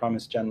of you are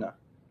promised Jannah.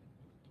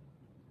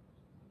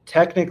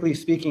 Technically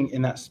speaking,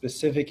 in that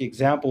specific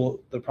example,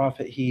 the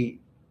Prophet, he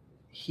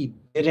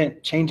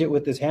didn't change it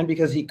with his hand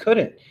because he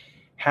couldn't.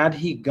 Had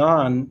he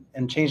gone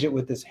and changed it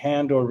with his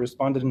hand or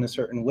responded in a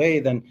certain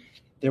way, then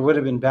there would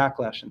have been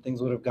backlash and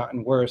things would have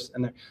gotten worse.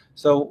 And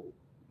so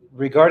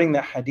regarding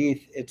the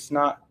hadith, it's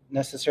not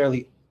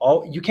necessarily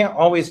you can't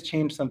always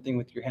change something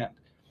with your hand,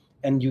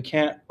 and you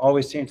can't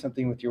always change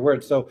something with your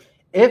words. So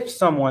if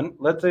someone,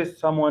 let's say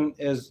someone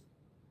is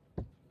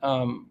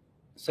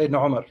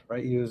Sayyidina Umar,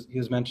 right? He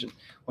was mentioned.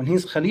 When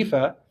he's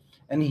Khalifa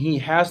and he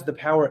has the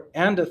power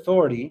and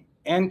authority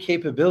and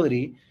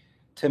capability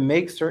to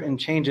make certain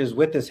changes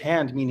with his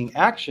hand, meaning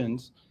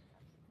actions,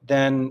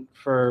 then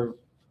for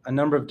a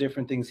number of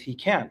different things he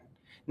can.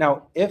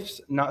 Now, if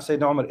not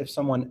Sayyidina Umar, if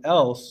someone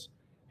else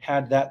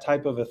had that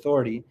type of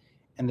authority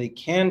and they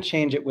can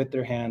change it with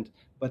their hand,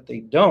 but they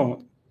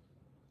don't,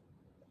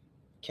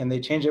 can they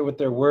change it with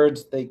their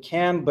words? They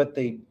can, but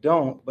they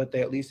don't, but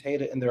they at least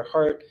hate it in their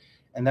heart.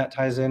 And that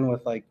ties in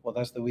with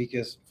that's the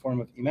weakest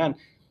form of iman,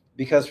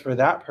 because for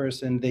that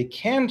person, they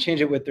can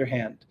change it with their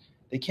hand.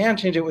 They can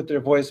change it with their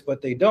voice,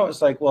 but they don't.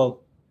 It's like,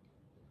 well,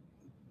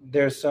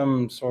 there's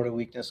some sort of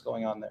weakness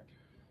going on there.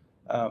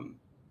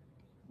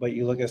 but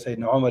you look at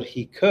Sayyidina Umar,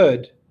 he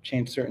could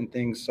change certain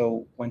things.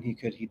 So when he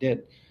could, he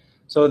did.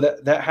 So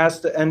that has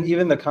to, and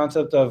even the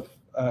concept of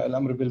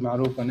al-amr bil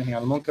ma'ruf wa nahy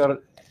anil munkar,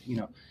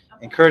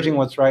 encouraging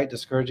what's right,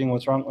 discouraging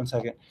what's wrong. One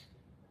second.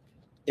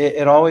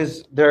 It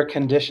always, there are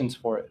conditions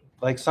for it.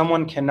 Like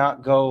someone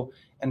cannot go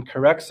and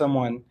correct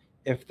someone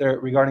if they're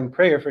regarding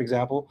prayer, for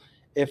example,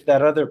 if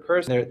that other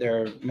person, there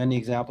are many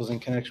examples in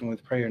connection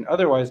with prayer and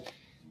otherwise,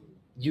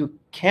 you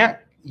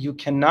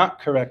cannot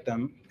correct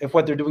them if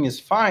what they're doing is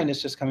fine.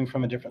 It's just coming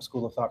from a different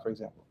school of thought, for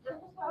example.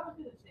 That's what I was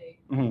gonna say.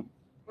 Mm-hmm.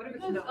 What if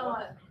it's Because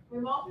not? my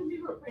mom and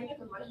we were praying at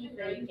the masjid,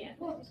 right?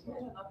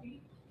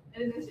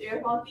 And in this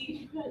air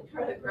she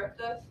tried to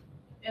correct us,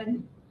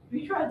 and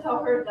we tried to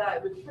tell her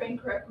that we're praying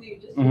correctly,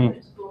 just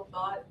different school of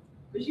thought.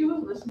 But she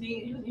wasn't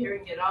listening, she wasn't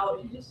hearing it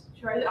out. She just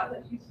tried to act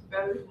like she's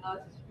better than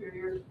us,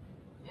 superior,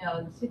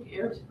 and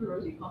air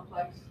superiority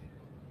complex.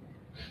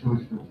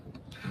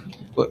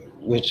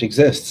 Which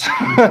exists.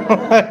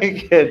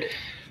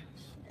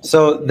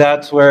 So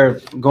that's where,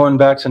 going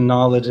back to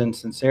knowledge and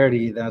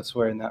sincerity, that's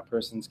where in that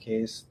person's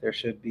case there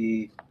should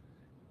be,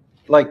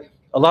 like,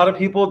 a lot of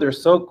people, they're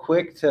so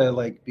quick to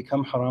like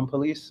become haram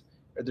police,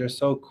 or they're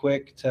so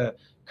quick to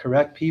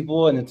correct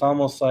people, and it's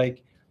almost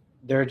like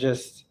they're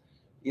just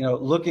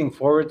looking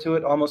forward to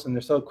it almost, and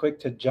they're so quick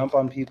to jump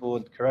on people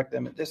and correct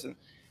them. And this is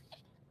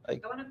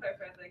like, I want to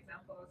clarify the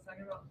example. I was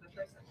talking about the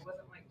person who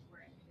wasn't like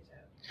wearing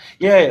hijab.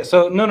 Yeah.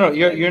 So no,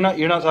 you're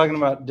not talking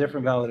about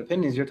different valid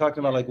opinions. You're talking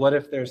about like, what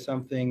if there's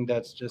something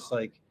that's just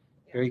like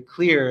very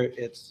clear,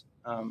 it's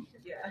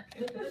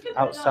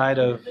outside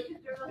of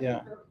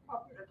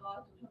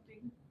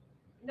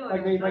No,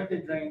 Like they like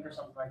to drink or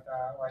something like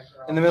that, like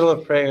in the middle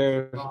of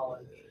prayer.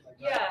 knowledge, like that.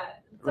 yeah,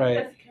 so Right.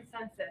 that's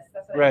consensus.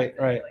 That's what Right,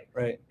 I mean,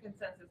 right.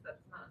 Consensus.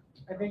 That's not.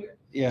 I think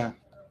Yeah.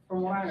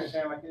 from what I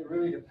understand, like it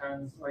really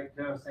depends. Like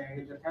they were saying,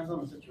 it depends on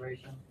the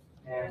situation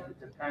and it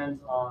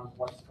depends on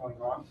what's going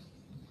on.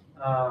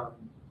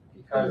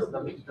 Because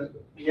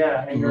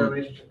in your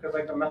relationship, because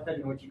like the method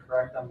in which you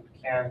correct them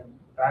can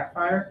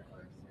backfire,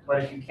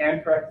 but if you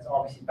can correct, it's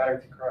obviously better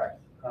to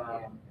correct.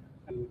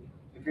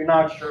 If you're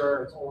not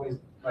sure, it's always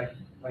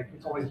like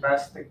it's always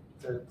best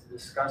to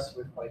discuss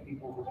with like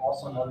people who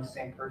also know the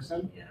same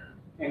person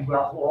and who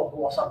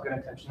also have good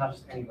intention, not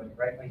just anybody,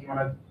 right? Like you want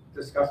to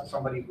discuss with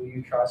somebody who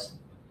you trust,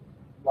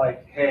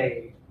 like,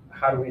 hey,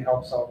 how do we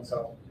help so and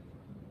so,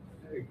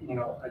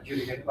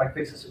 adjudicate, like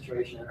fix the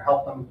situation or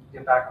help them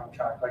get back on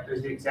track. Like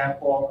there's the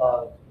example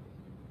of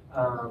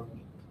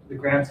the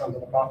grandsons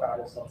of the Prophet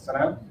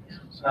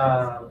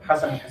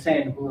Hassan and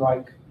Hussein, who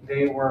like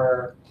they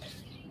were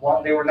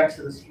next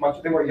to this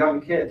much. They were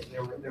young kids. They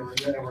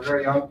were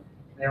very young.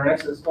 They were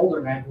next to this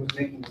older man who was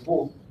making the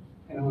wudu,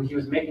 and he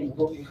was making the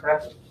wudu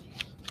incorrectly.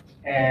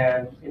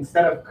 And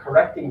instead of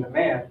correcting the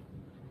man,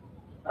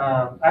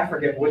 I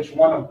forget which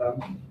one of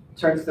them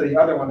turns to the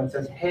other one and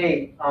says,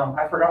 "Hey,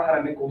 I forgot how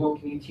to make wudu.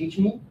 Can you teach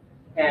me?"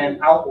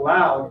 And out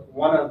loud,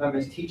 one of them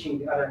is teaching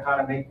the other how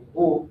to make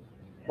wudu.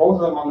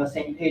 Both of them on the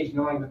same page,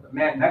 knowing that the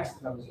man next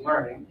to them is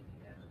learning.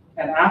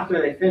 And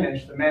after they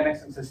finish, the man next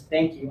to them says,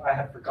 "Thank you, I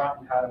had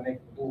forgotten how to make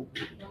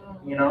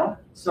wudu."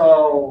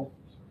 So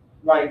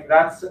like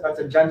that's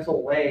a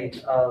gentle way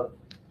of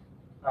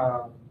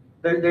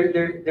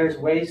there's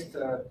ways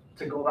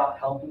to go about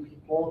helping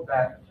people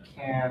that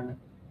can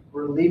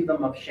relieve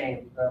them of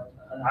shame.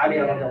 Ali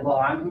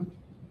radiallahu anhu,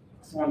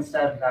 someone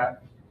said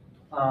that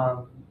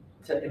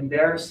to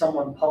embarrass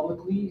someone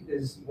publicly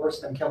is worse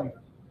than killing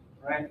them,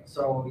 right?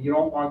 So you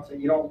don't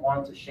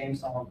want to shame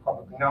someone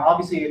publicly. Now,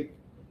 obviously,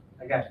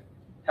 again,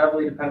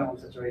 heavily dependent on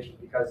the situation,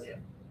 because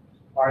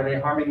are they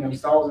harming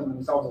themselves and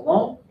themselves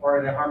alone, or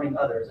are they harming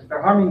others? If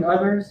they're harming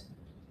others,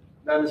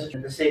 then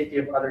the safety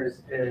of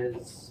others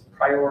is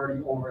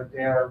priority over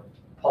their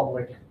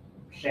public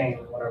shame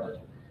or whatever.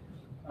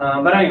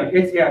 But anyway,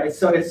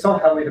 it's so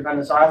heavily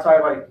dependent. So that's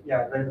why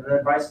the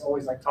advice is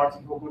always like talk to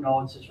people who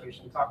know the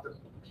situation, talk to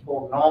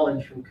people of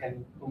knowledge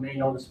who may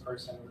know this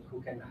person,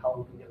 who can help,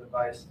 who can give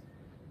advice,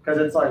 because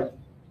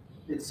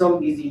it's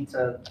so easy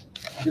to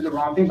do the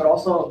wrong thing, but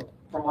also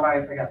from what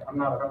I'm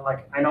not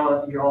like, I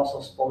know that you're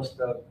also supposed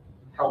to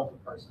help the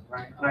person,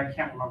 right? And I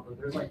can't remember.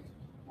 There's like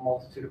a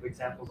multitude of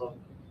examples of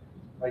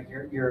like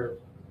you're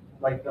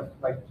like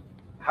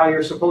how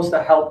you're supposed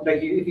to help.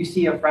 Like if you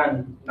see a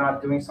friend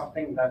not doing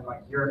something, then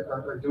like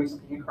or doing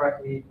something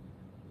incorrectly,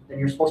 then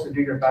you're supposed to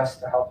do your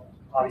best to help,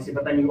 obviously.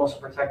 But then you also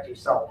protect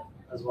yourself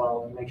as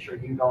well and make sure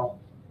you don't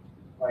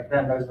like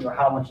them. Doesn't matter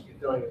how much you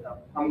affiliate with them.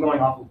 I'm going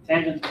off of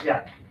tangents, but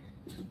yeah.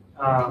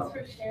 Thanks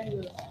for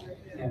sharing those.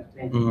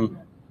 Thank you. Mm-hmm.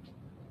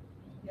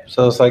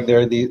 So it's like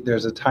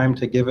there's a time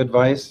to give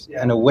advice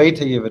and a way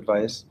to give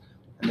advice,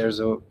 and there's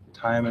a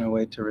time and a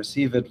way to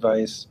receive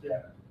advice.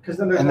 Yeah.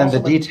 And then the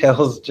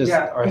details just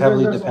are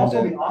heavily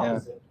dependent.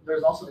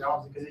 There's also the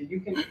opposite, because if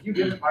you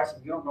give advice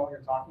and you don't know what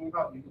you're talking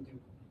about, you can do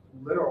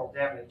literal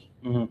damage.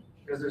 Mm-hmm.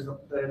 Because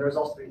there's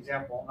also the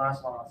example.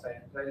 Last one I'll say.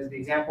 That is the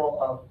example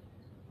of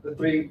the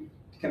three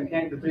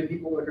companions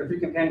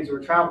who were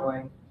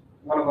traveling.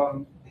 One of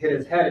them hit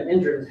his head and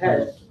injured his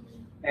head,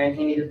 and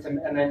he needed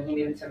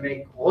to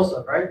make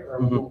ghusl, right?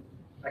 Or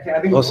I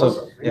think it was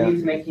Also, He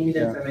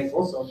needed to make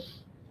also.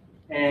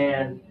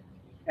 And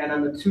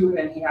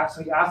then he asked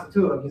the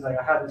two of them, he's like,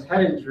 I have this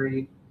head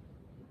injury,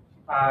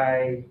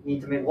 I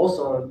need to make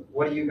also,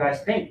 what do you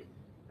guys think?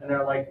 And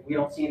they're like, we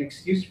don't see an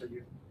excuse for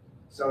you.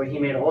 So he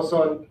made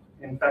also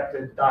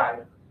infected,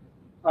 died.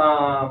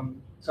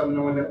 So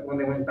when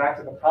they went back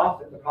to the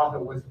Prophet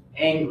was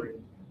angry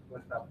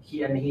with them.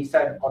 He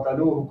said,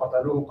 قَتَلُوهُ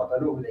قَتَلُوهُ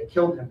قَتَلُوهُ. They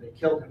killed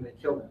him.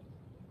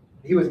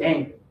 He was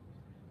angry.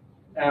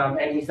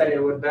 And he said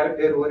it would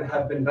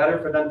have been better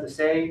for them to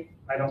say,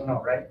 I don't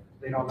know, right?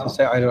 They don't know. To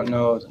say, I don't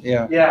know.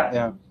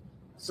 Yeah.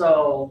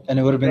 So. And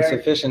it would have been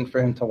sufficient for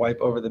him to wipe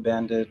over the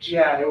bandage.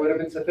 Yeah, it would have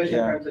been sufficient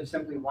for him to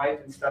simply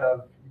wipe instead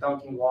of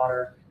dunking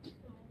water.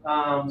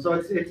 So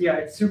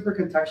it's super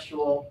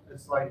contextual.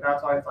 It's like,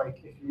 that's why it's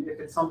like, if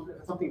it's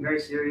something very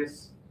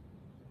serious,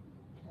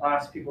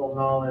 ask people of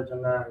knowledge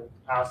and then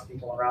ask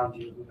people around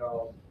you who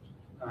know,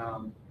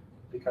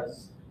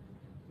 because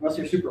unless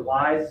you're super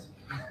wise,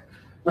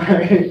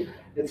 like,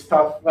 it's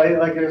tough.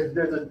 Like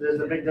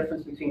there's a big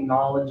difference between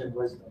knowledge and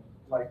wisdom.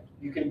 Like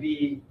you can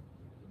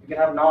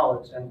have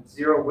knowledge and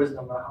zero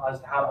wisdom as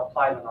to how to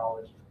apply the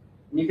knowledge,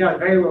 and you can have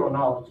very little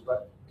knowledge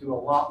but do a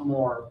lot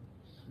more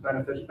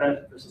benefit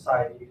for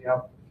society if you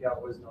have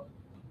wisdom.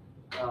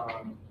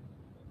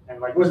 And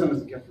like wisdom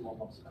is a gift from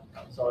Allah.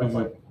 So it's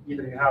like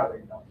either you have it or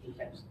you don't. You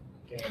can't just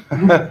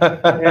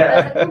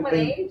Doesn't come with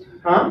age?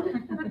 Huh?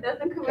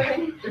 Doesn't come with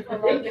age? It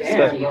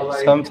can, but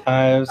like,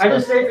 sometimes. I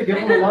just say it's a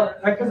gift from Allah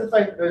because it's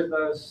like there's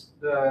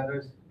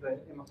the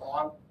in the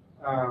Quran,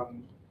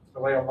 the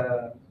way of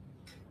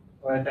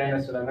I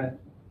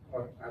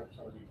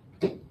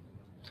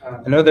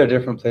know there are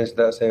different places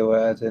that say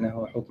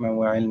وَآتَيْنَاهُ حُكْمًا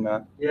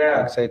وَعِلْمًا,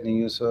 yeah, like Sayyidina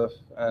Yusuf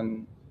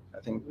and I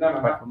think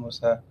Prophet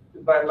Musa.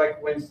 But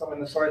like when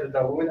the story of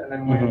Dawood, and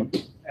then when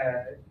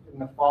in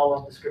the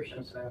follow-up description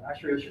of Sulaiman,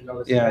 actually we should know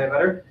this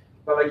better.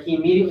 But like he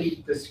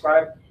immediately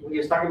described when he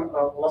was talking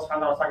about Allah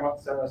subhanahu wa ta'ala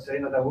was talking about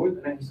Sayyidina Dawood,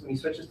 and then when he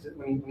switches to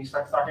when he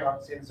starts talking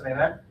about Sayyidina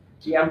Sulaiman,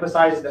 he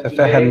emphasized that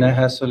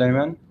فَفَهَمْنَاهَا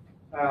سُلَيْمَانَ?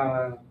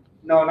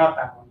 No, not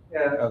that one.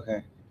 Yeah.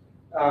 Okay.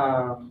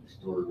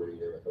 Story where he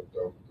helped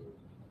out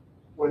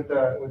with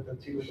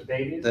the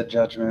babies. The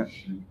judgment.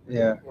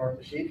 Yeah. Or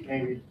the sheep,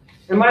 maybe.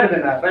 It might have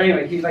been that, but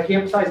anyway, he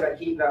emphasized that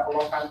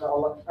Allah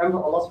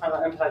subhanahu wa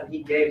ta'ala emphasized that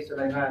he gave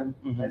Sulaiman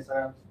as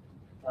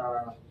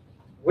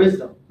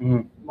wisdom,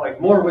 like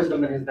more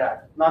wisdom than his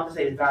dad. Not to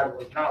say his dad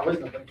was not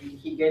wisdom, but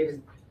he gave his,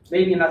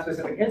 maybe in that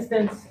specific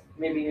instance,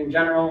 maybe in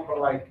general, but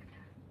like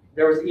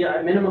there was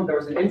at minimum there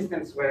was an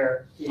instance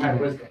where he had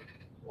wisdom,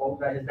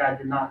 that his dad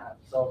did not have.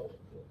 So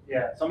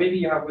so maybe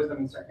you have wisdom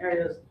in certain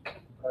areas,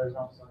 others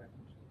not so.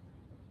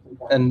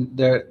 And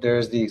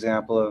there's the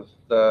example of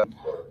the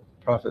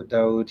Prophet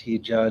Dawood. He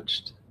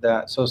judged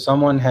that. So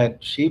someone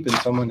had sheep and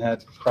someone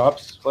had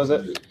crops, was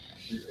it?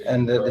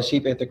 And the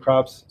sheep ate the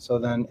crops. So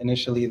then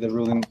initially the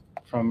ruling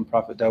from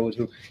Prophet Dawood,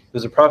 who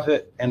was a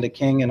prophet and a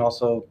king and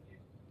also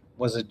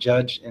was a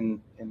judge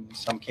in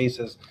some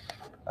cases.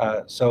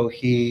 So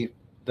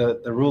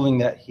the ruling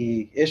that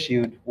he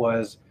issued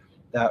was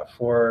that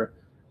for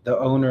the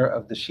owner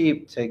of the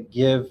sheep to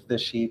give the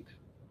sheep,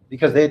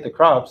 because they ate the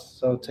crops,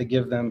 so to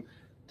give them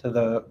to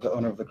the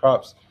owner of the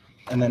crops.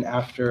 And then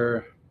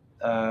after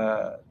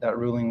that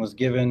ruling was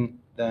given,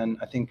 then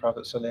I think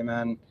Prophet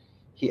Sulaiman,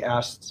 he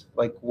asked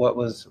like what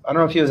was, I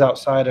don't know if he was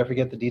outside, I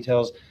forget the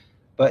details,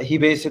 but he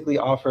basically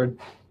offered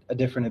a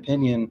different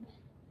opinion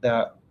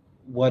that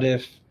what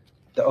if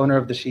the owner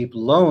of the sheep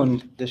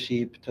loaned the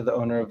sheep to the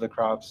owner of the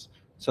crops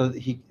so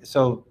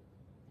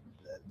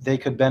they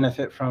could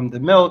benefit from the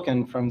milk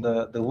and from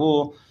the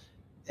wool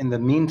in the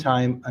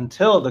meantime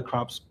until the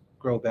crops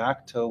grow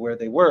back to where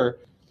they were.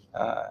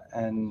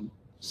 And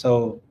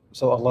so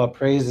Allah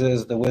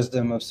praises the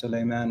wisdom of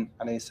Sulaiman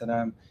alayhi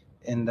salam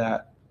in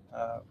that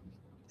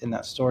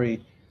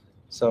story.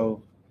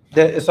 So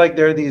it's like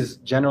there are these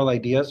general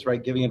ideas,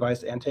 right? Giving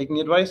advice and taking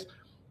advice,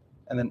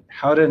 and then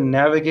how to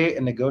navigate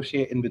and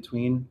negotiate in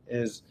between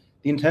is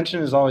the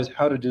intention is always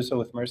how to do so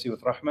with mercy,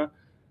 with rahmah.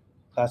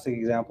 Classic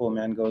example: a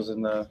man goes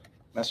in the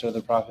messenger of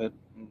the Prophet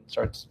and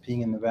starts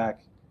peeing in the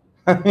back.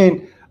 I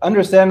mean,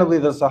 understandably,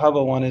 the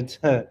Sahaba wanted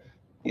to,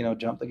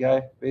 jump the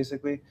guy,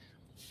 basically.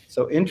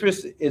 So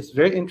it's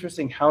very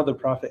interesting how the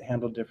Prophet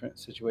handled different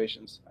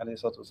situations,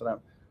 alayhi salatu wasalam.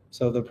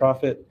 So the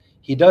Prophet,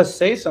 he does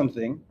say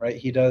something, right?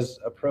 He does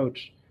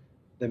approach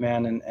the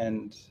man,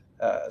 and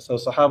so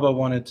Sahaba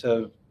wanted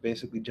to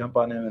basically jump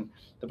on him, and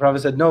the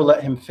Prophet said, no,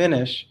 let him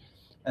finish.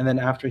 And then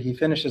after he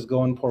finishes,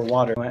 go and pour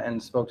water. Went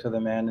and spoke to the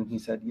man, and he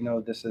said,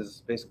 this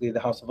is basically the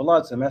house of Allah.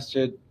 It's a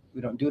masjid.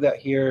 We don't do that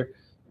here.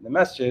 In the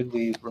masjid,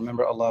 we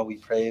remember Allah, we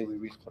pray, we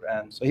read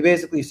Quran. So he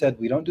basically said,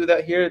 we don't do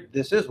that here.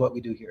 This is what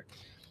we do here.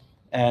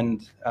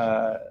 And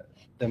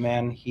the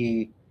man,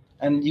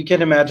 and you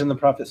can imagine the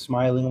Prophet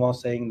smiling while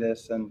saying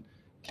this and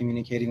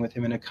communicating with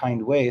him in a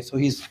kind way. So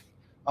he's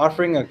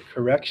offering a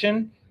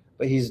correction,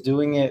 but he's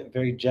doing it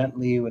very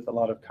gently with a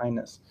lot of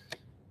kindness.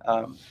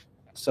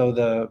 So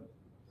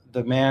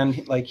the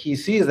man, like, he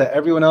sees that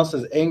everyone else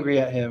is angry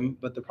at him,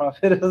 but the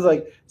Prophet is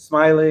like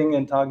smiling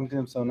and talking to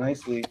him so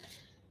nicely.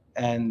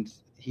 and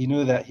he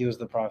knew that he was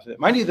the prophet.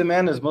 Mind you, the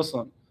man is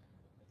Muslim.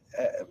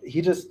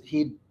 He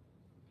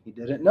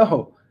didn't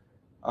know.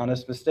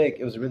 Honest mistake.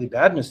 It was a really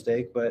bad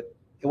mistake, but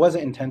it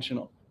wasn't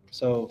intentional.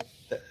 So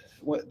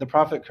the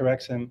prophet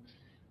corrects him,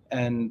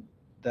 and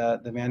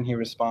the man, he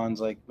responds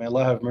like, may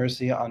Allah have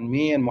mercy on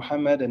me and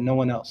Muhammad and no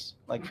one else.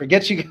 Like,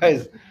 forget you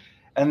guys.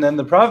 And then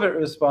the prophet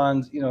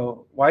responds,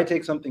 why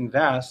take something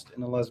vast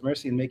in Allah's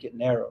mercy and make it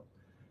narrow?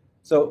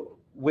 So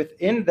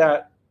within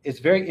that, it's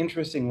very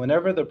interesting.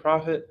 Whenever the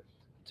prophet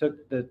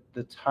took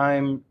the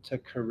time to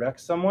correct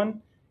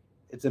someone,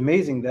 it's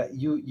amazing that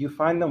you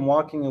find them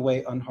walking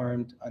away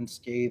unharmed,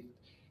 unscathed.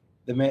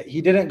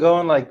 He didn't go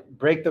and like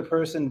break the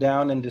person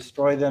down and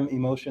destroy them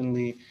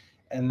emotionally,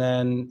 and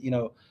then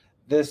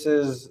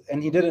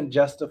and he didn't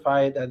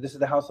justify it that this is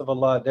the house of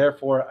Allah,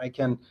 therefore I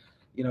can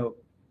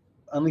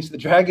unleash the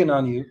dragon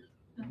on you.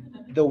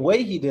 The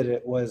way he did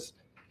it was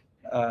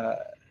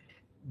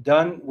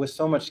done with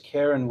so much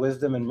care and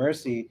wisdom and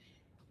mercy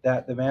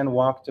that the man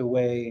walked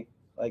away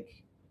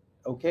like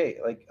okay,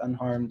 like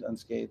unharmed,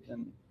 unscathed.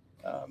 And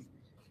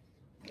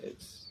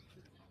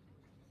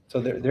so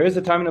there is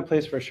a time and a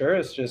place for sure.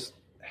 It's just,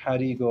 how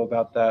do you go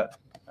about that?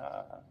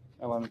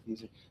 I'll make it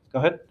easy. Go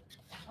ahead.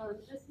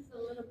 This is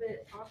a little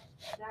bit off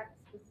that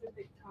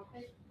specific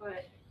topic,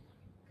 but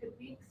could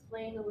we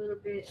explain a little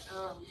bit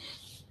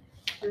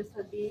this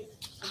hadith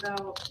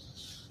about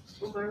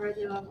Umar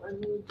radiallahu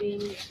anhu being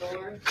the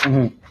door?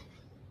 Mm-hmm.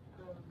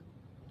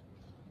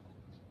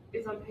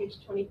 It's on page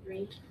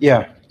 23.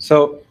 Yeah.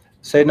 So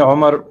Sayyidina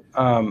Umar,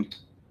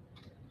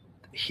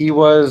 he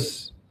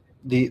was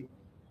the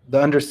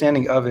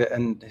understanding of it,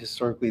 and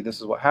historically this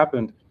is what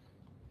happened.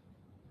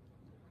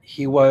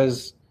 He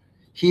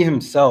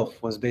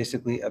himself was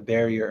basically a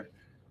barrier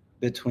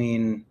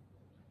between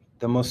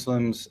the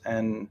Muslims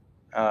and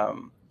a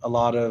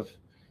lot of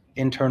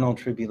internal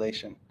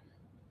tribulation,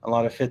 a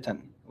lot of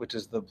fitan, which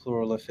is the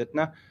plural of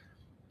fitna.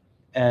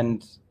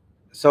 And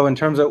so in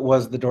terms of,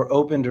 was the door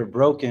opened or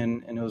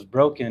broken? And it was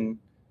broken.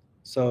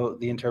 So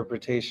the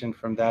interpretation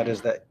from that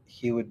is that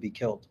he would be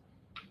killed.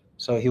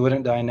 So he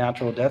wouldn't die a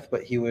natural death,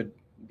 but he would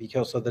be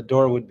killed. So the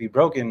door would be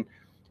broken.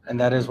 And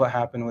that is what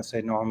happened with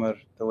Sayyidina Umar.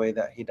 The way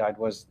that he died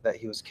was that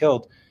he was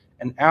killed.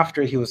 And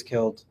after he was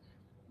killed,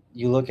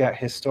 you look at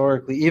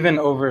historically, even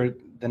over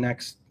the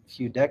next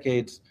few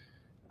decades,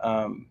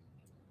 when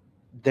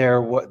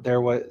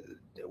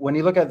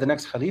you look at the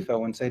next Khalifa,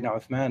 when Sayyidina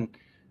Uthman,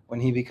 when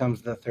he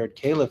becomes the third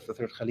Caliph, the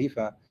third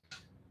Khalifa,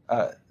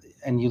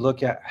 and you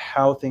look at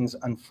how things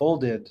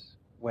unfolded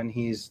when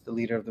he's the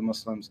leader of the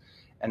Muslims,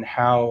 and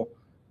how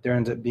there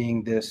ends up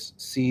being this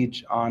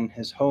siege on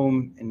his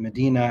home in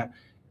Medina,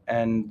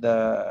 and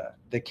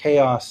the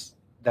chaos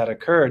that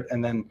occurred,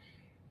 and then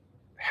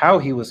how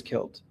he was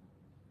killed,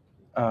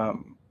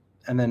 and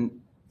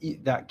then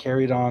that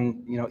carried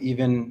on,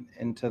 even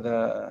into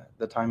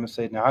the time of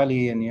Sayyidina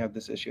Ali, and you have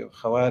this issue of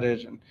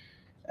Khawarij,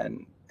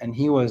 and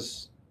he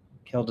was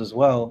killed as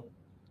well,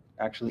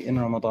 actually in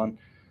Ramadan.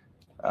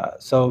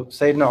 So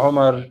Sayyidina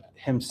Umar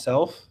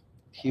himself,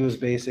 he was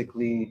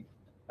basically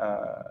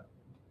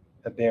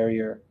a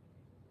barrier,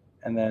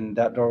 and then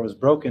that door was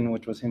broken,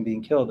 which was him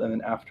being killed. And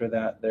then after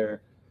that,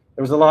 there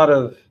was a lot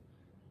of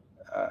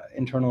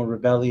internal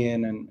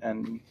rebellion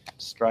and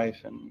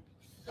strife. And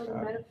so the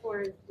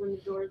metaphor is when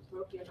the door is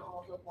broken,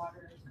 all the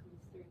water comes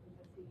through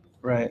the sea.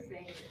 Right.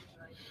 Saying it's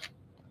like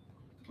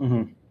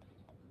mm-hmm.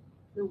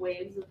 the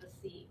waves of the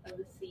sea.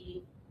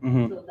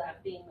 Mm-hmm. So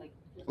that being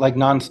like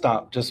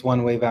nonstop, just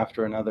one wave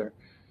after another.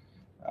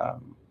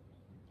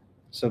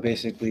 So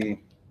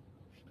basically,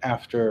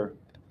 after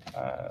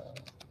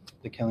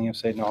the killing of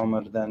Sayyidina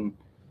Umar, then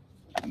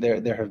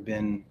there have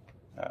been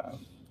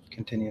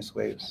continuous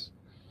waves,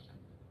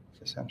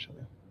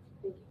 essentially.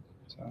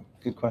 So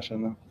good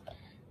question, though.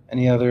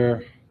 Any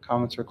other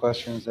comments or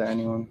questions that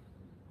anyone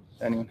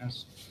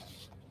has?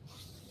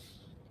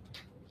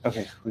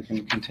 Okay, we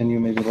can continue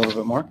maybe a little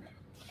bit more.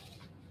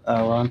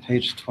 We're on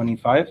page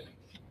 25.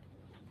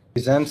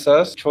 Presents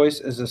us, choice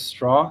is a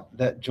straw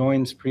that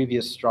joins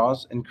previous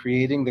straws in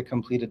creating the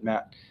completed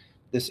mat.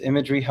 This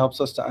imagery helps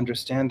us to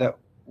understand that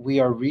we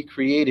are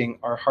recreating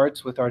our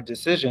hearts with our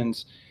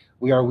decisions.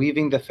 We are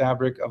weaving the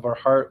fabric of our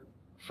heart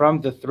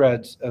from the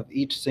threads of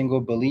each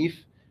single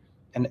belief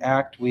and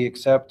act we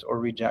accept or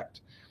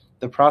reject.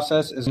 The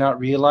process is not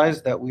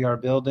realized that we are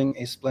building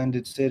a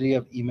splendid city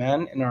of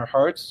Iman in our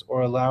hearts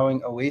or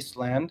allowing a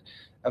wasteland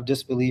of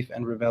disbelief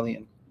and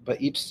rebellion. But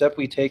each step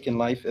we take in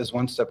life is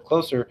one step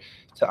closer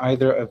to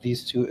either of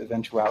these two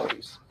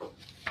eventualities.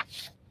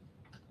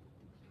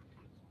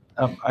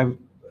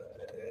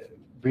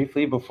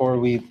 Briefly, before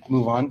we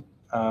move on,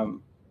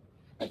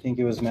 I think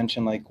it was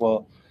mentioned,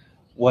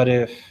 what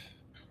if,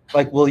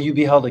 will you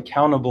be held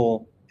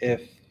accountable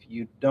if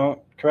you don't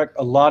correct?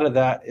 A lot of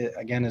that,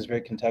 again, is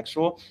very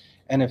contextual.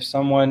 And if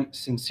someone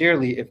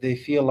sincerely, if they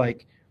feel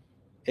like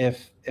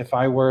if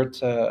I were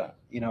to,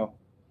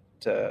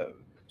 to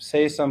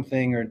say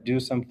something or do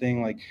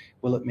something,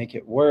 will it make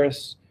it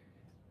worse?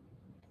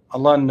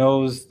 Allah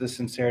knows the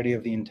sincerity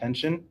of the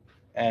intention,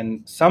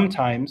 and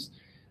sometimes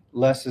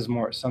less is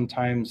more.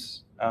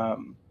 Sometimes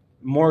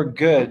more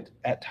good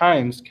at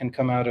times can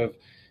come out of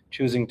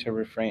choosing to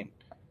refrain.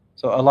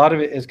 So a lot of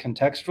it is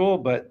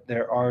contextual, but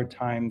there are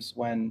times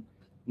when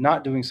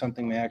not doing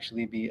something may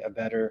actually be a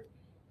better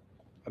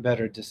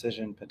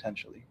decision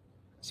potentially.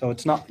 So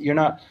it's not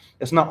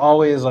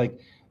always like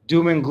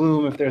doom and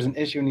gloom. If there's an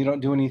issue and you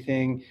don't do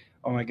anything,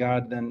 oh my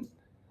God, then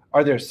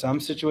are there some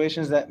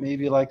situations that may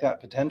be like that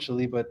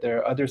potentially, but there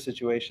are other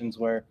situations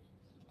where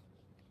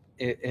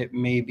it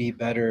may be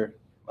better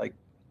like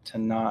to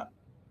not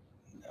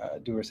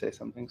do or say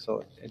something.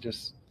 So it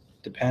just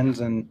depends,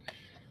 and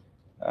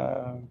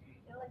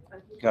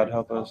God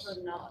help us.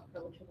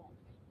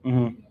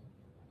 Mm-hmm.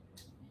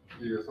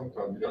 Yeah,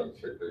 sometimes you gotta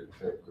check their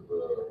intent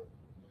because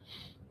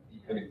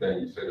anything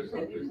you say to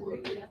some people,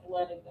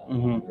 Let it go. Mm-hmm.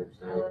 you know what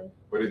I'm saying?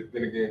 But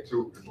then again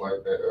too, it's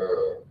like that.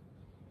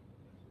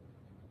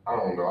 I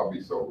don't know. I'll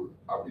be so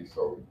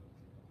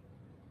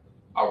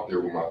out there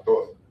with my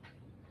thoughts.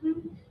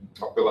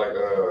 I feel like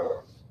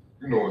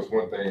it's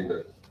one thing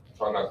that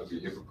try not to be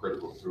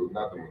hypocritical too.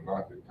 Not the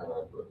monarchic kind,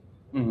 but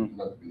Mm-hmm.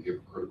 not to be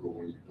hypocritical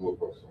when you do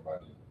approach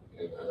somebody.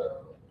 And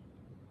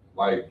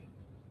like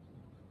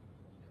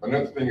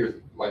another thing is,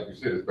 like you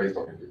said, it's based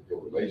on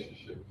your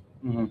relationship.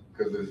 Mm-hmm.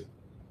 Because it's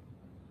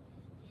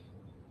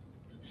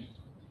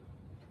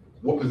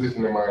what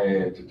position am I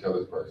in to tell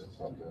this person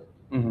something?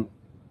 Mm-hmm.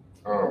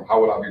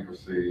 How will I be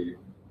perceived?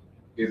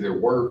 Is it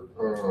worth,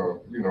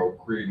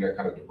 creating that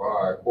kind of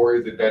divide? Or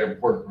is it that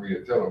important for me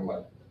to tell them,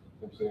 like,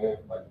 you know what I'm saying?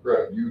 Like,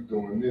 bro, you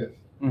doing this,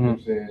 you know what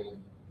I'm saying?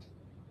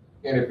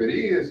 And if it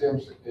is, you know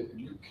what I'm saying, if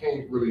you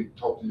can't really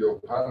talk to your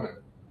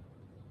partner,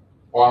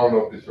 or I don't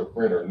know if it's your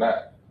friend or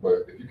not,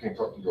 but if you can't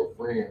talk to your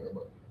friend,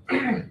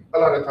 a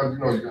lot of times,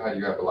 how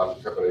you have a lot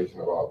of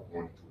trepidation about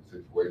going into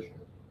a situation,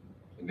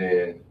 and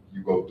then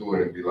you go through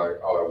it and be like,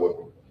 oh, it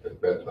wasn't as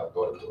bad as I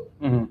thought it was.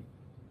 Mm-hmm.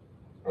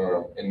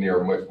 And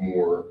they're much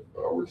more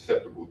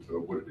receptive to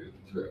what it is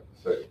that you have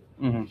to say.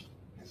 Mm-hmm.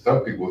 And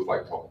some people, it's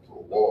like talking to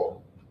a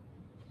wall.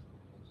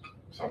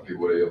 Some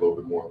people, they're a little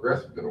bit more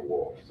aggressive than a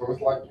wall. So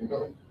it's like,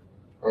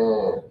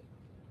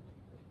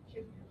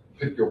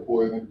 pick your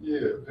poison.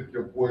 Yeah, pick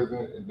your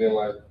poison. And then,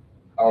 like,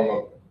 I don't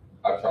know,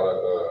 I try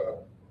to,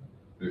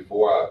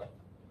 before I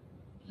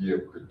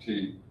give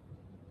critique,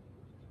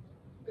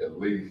 at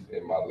least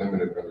in my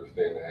limited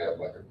understanding, have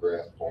like a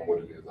grasp on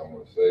what it is I'm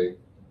going to say.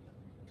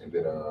 And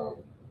then,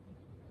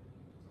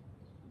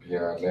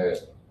 beyond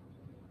that,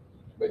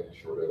 making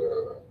sure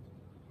that,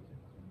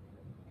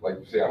 like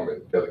you say, I'm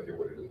as delicate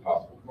with it as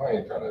possible. I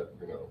ain't trying to,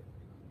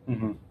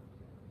 Mm-hmm.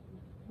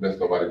 mess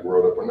nobody's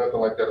world up or nothing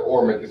like that,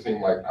 or make it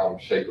seem like I'm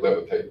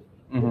levitate.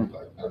 Mm-hmm.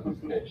 Like, I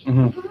just can't.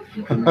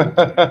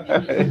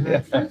 Mm-hmm.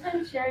 Yeah.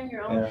 Sometimes sharing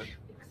your own Yeah.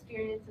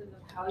 experiences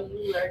of how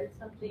you learned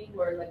something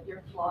or like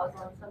your flaws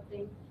on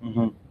something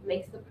Mm-hmm.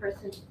 makes the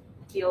person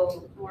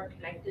feel more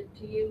connected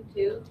to you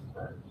too.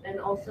 And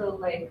also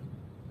like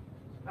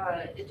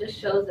it just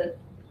shows that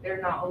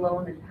they're not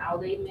alone in how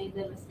they made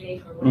the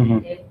mistake or what Mm-hmm.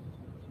 they did.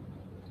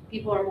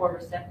 People are more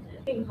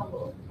receptive. Being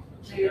humble.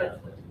 Maybe that's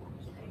what I'm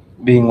saying.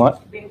 Being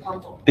what? Being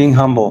humble. Being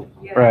humble.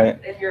 Yeah,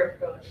 Right. in your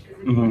approach.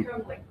 Because if Mhm. you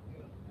become like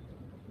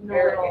Know it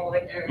arrogant, all.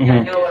 like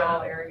Mhm.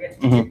 know-it-all arrogant,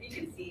 Mhm. you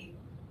can see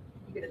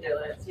the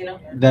diligence,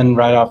 Then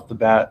right off the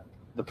bat,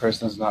 the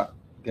person's not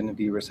going to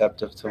be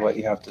receptive to what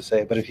you have to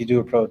say. But if you do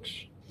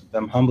approach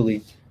them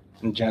humbly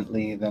and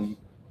gently, then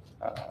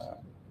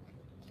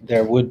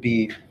there would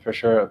be for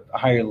sure a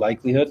higher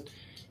likelihood.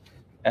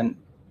 And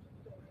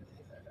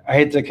I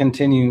hate to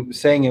continue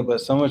saying it,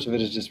 but so much of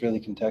it is just really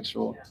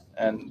contextual.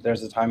 And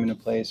there's a time and a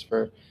place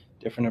for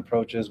different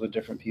approaches with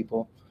different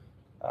people.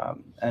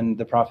 And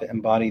the Prophet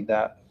embodied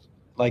that.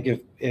 Like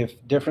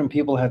if different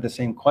people had the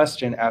same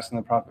question asking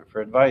the Prophet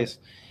for advice,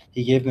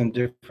 he gave them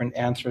different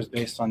answers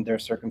based on their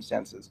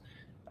circumstances.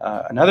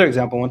 Another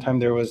example, one time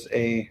there was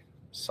a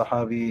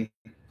Sahabi,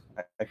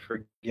 I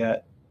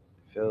forget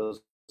if it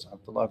was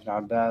Abdullah ibn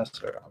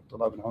Abbas or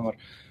Abdullah ibn Umar,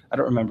 I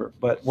don't remember,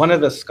 but one of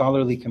the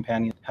scholarly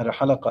companions had a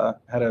halaqah,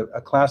 had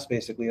a class,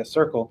 basically a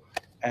circle,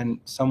 and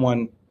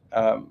someone,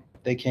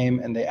 they came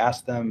and they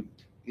asked them,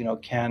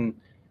 can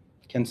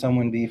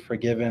someone be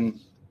forgiven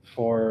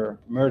for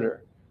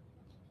murder?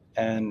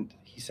 And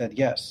he said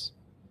yes,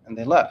 and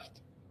they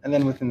left. And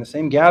then within the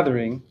same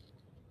gathering,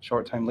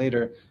 short time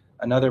later,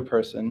 another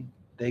person,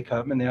 they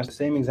come and they ask the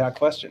same exact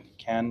question: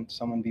 can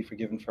someone be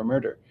forgiven for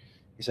murder?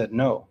 He said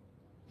no,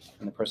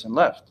 and the person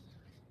left.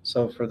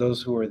 So for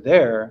those who were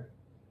there,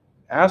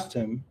 asked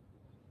him,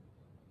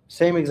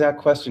 same exact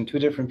question, two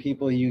different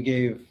people, you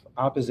gave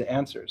opposite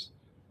answers.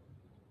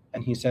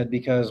 And he said,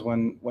 because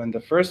when the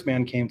first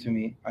man came to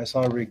me, I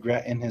saw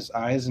regret in his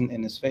eyes and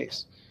in his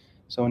face.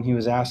 So when he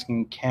was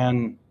asking,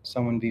 can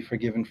someone be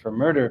forgiven for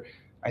murder,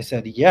 I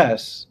said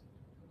yes,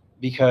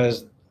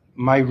 because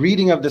my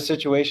reading of the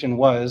situation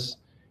was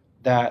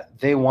that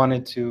they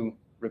wanted to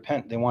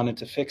repent. They wanted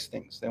to fix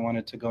things. They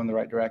wanted to go in the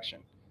right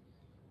direction.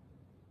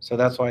 So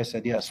that's why I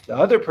said yes. The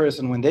other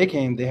person, when they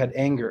came, they had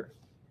anger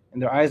in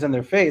their eyes and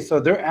their face. So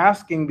they're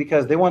asking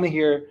because they want to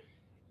hear,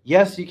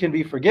 yes, you can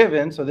be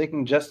forgiven, so they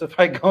can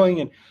justify going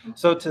in.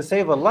 So to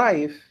save a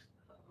life,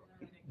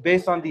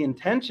 based on the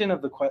intention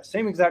of the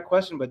same exact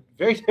question, but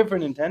very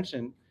different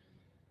intention,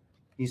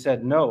 he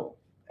said no.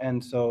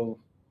 And so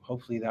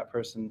hopefully that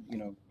person,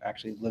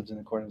 actually lives in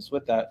accordance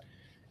with that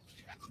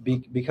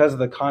because of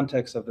the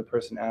context of the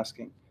person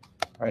asking.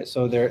 All right.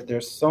 So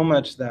there's so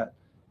much that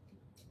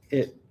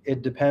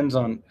it depends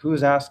on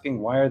who's asking,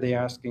 why are they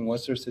asking,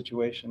 what's their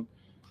situation.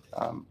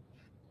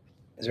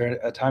 Is there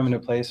a time and a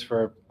place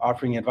for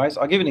offering advice?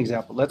 I'll give you an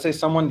example. Let's say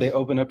they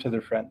open up to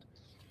their friend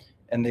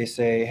and they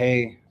say,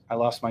 hey, I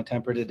lost my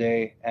temper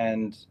today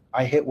and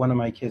I hit one of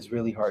my kids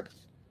really hard.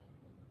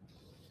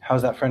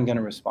 How's that friend going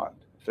to respond?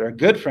 If they're a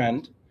good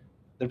friend,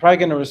 they're probably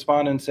going to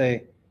respond and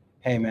say,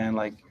 hey man,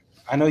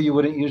 I know you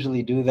wouldn't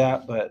usually do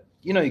that, but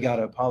you got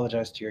to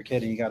apologize to your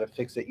kid and you got to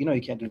fix it.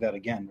 You can't do that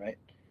again, right?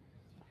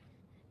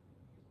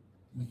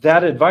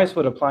 That advice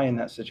would apply in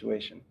that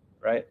situation,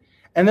 right?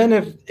 And then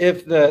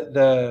if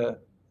the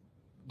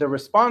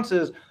response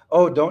is,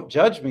 oh, don't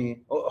judge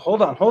me. Oh,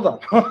 hold on.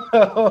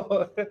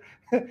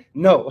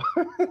 No,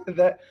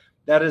 that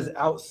is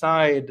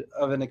outside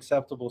of an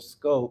acceptable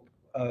scope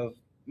of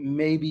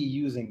maybe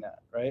using that,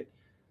 right?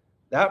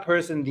 That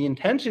person, the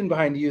intention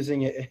behind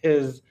using it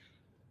is,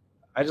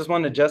 I just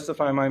want to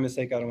justify my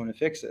mistake. I don't want to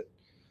fix it.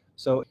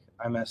 So if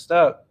I messed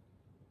up,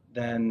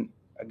 then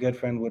a good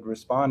friend would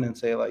respond and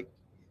say,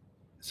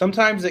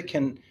 sometimes it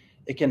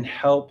can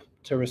help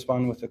to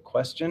respond with a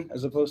question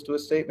as opposed to a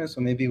statement.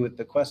 So maybe with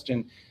the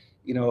question,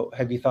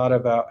 have you thought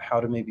about how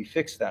to maybe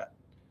fix that?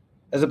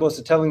 As opposed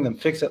to telling them,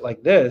 fix it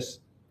like this,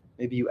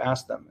 maybe you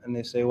ask them and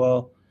they say,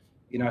 well,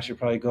 I should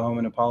probably go home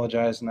and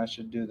apologize and I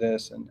should do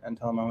this and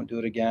tell them I won't do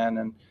it again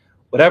and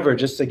whatever,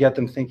 just to get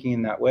them thinking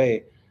in that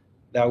way.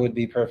 That would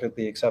be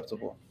perfectly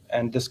acceptable.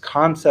 And this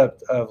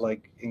concept of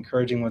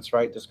encouraging what's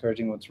right,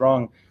 discouraging what's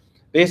wrong,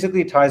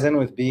 basically ties in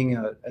with being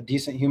a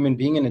decent human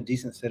being and a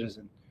decent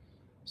citizen.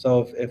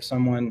 So if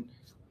someone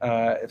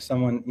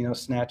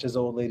snatches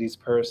old lady's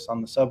purse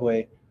on the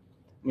subway,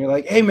 and you're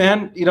like, hey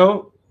man,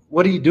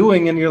 what are you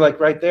doing? And you're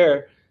right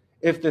there.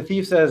 If the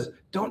thief says,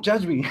 don't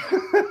judge me,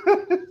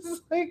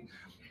 it's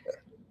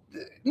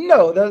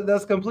no,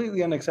 that's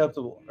completely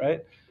unacceptable,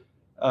 right?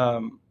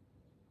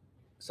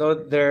 So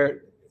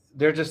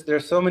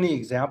there's so many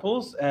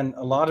examples, and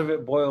a lot of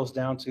it boils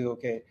down to,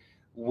 okay,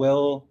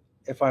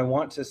 if I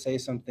want to say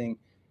something,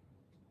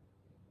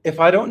 if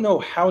I don't know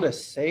how to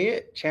say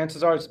it,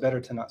 chances are it's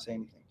better to not say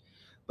anything.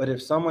 But if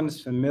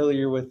someone's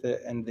familiar with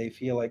it and they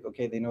feel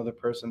okay, they know the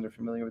person, they're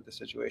familiar with the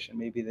situation,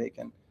 maybe they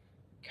can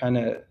kind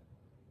of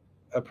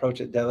approach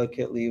it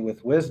delicately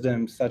with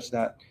wisdom, such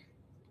that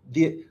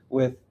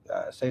with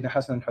Sayyidina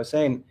Hassan and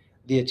Hussein,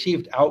 the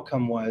achieved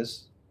outcome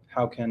was,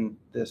 how can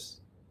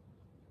this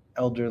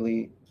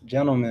elderly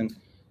gentleman,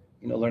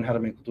 learn how to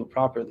make wudu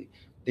properly?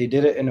 They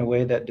did it in a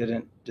way that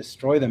didn't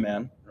destroy the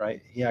man,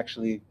 right? He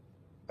actually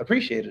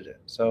appreciated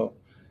it. So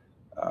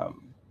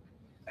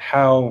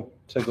how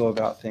to go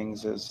about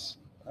things is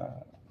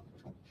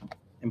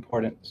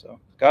important. So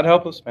God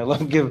help us. May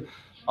Allah give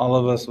all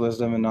of us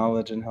wisdom and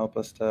knowledge and help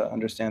us to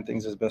understand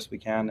things as best we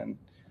can and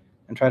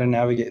try to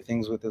navigate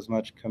things with as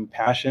much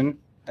compassion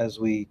as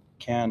we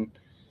can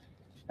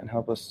and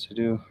help us to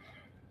do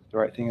the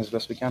right thing as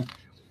best we can.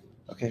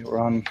 Okay, we're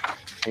on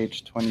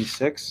page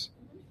 26.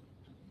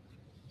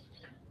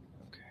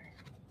 Okay.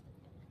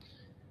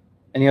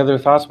 Any other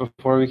thoughts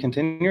before we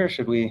continue, or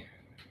should we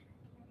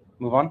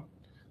move on?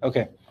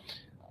 Okay.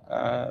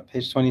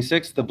 Page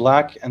 26, the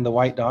black and the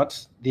white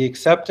dots. The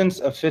acceptance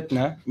of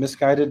fitna,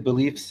 misguided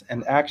beliefs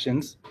and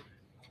actions,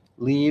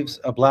 leaves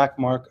a black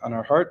mark on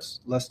our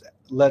hearts.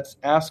 Let's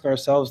ask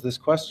ourselves this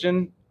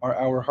question: are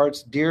our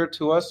hearts dear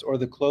to us, or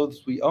the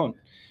clothes we own?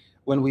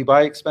 When we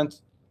buy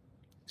expensive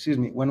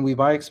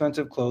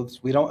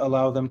clothes, we don't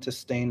allow them to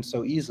stain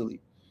so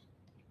easily.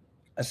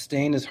 A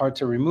stain is hard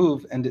to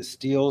remove, and it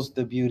steals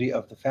the beauty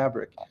of the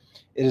fabric.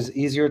 It is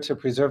easier to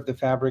preserve the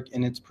fabric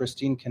in its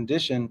pristine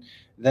condition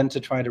than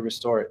to try to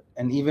restore it.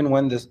 And even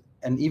when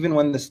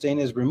the stain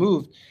is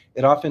removed,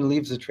 it often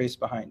leaves a trace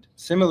behind.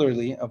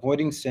 Similarly,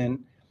 avoiding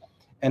sin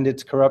and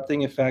its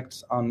corrupting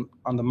effects on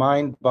the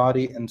mind,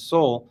 body, and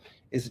soul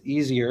is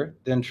easier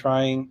than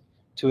trying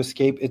to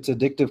escape its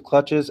addictive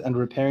clutches and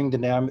repairing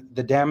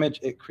the damage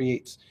it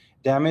creates,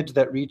 damage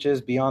that reaches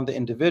beyond the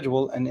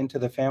individual and into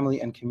the family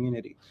and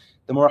community.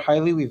 The more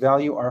highly we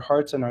value our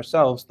hearts and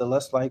ourselves, the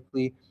less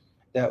likely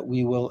that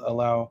we will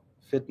allow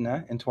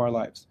fitna into our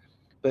lives.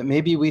 But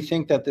maybe we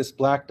think that this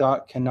black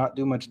dot cannot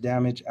do much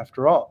damage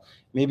after all.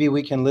 Maybe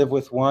we can live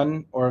with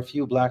one or a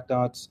few black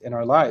dots in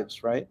our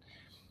lives, right?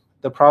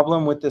 The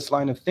problem with this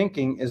line of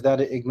thinking is that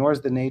it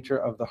ignores the nature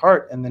of the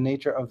heart and the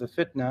nature of the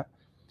fitna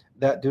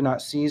that do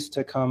not cease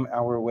to come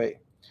our way.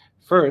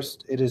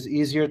 First, it is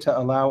easier to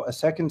allow a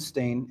second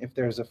stain if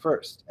there is a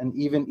first, and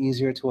even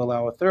easier to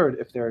allow a third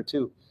if there are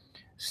two.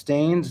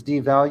 Stains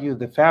devalue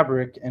the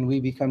fabric, and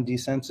we become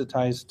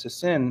desensitized to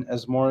sin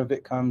as more of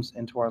it comes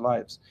into our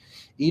lives.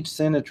 Each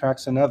sin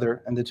attracts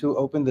another, and the two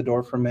open the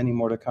door for many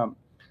more to come.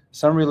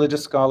 Some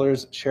religious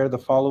scholars share the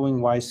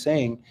following wise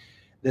saying: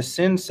 the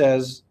sin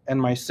says,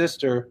 and my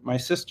sister,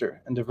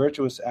 and the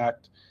virtuous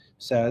act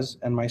says,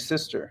 and my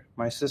sister,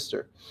 my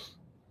sister.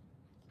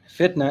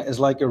 Fitna is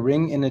like a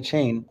ring in a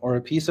chain or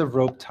a piece of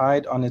rope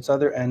tied on its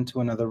other end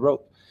to another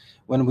rope.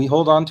 When we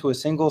hold on to a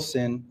single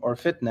sin or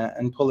fitna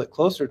and pull it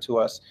closer to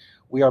us,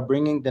 we are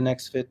bringing the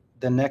next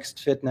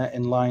fitna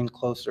in line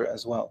closer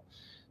as well.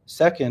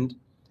 Second,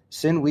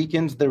 sin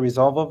weakens the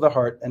resolve of the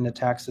heart and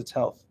attacks its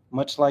health,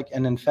 much like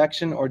an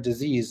infection or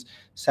disease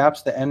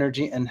saps the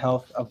energy and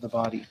health of the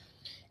body.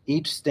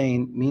 Each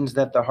stain means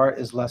that the heart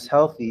is less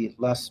healthy,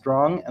 less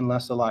strong, and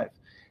less alive.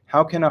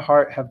 How can a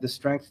heart have the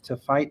strength to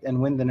fight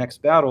and win the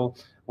next battle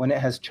when it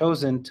has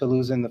chosen to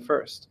lose in the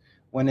first,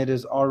 when it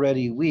is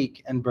already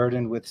weak and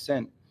burdened with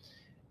sin?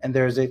 And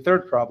there is a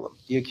third problem.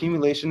 The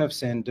accumulation of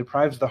sin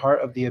deprives the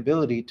heart of the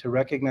ability to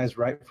recognize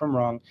right from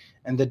wrong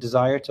and the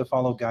desire to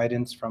follow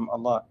guidance from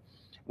Allah.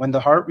 When the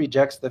heart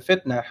rejects the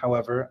fitna,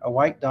 however, a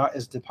white dot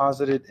is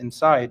deposited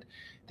inside.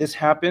 This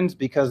happens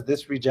because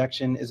this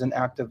rejection is an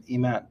act of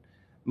iman,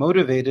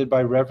 motivated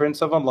by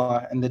reverence of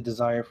Allah and the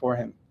desire for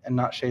Him, and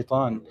not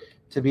shaitan,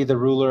 to be the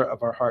ruler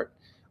of our heart.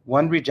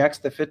 One rejects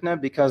the fitna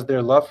because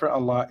their love for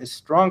Allah is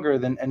stronger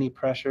than any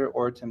pressure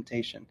or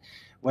temptation.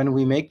 When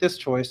we make this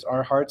choice,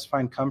 our hearts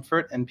find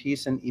comfort and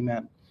peace in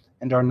iman,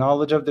 and our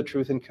knowledge of the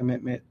truth and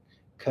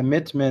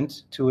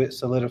commitment to it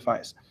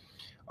solidifies.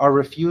 Our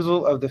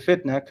refusal of the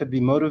fitna could be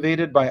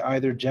motivated by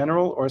either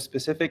general or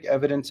specific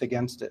evidence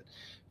against it.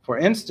 For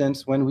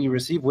instance, when we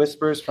receive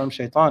whispers from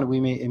shaitan,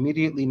 we may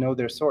immediately know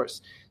their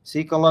source,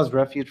 seek Allah's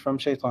refuge from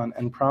shaitan,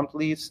 and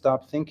promptly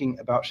stop thinking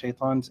about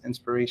shaitan's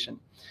inspiration.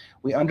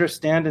 We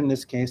understand in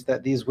this case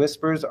that these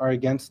whispers are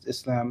against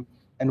Islam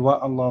and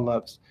what Allah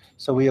loves,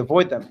 so we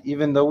avoid them,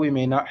 even though we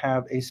may not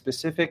have a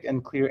specific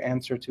and clear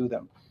answer to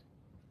them.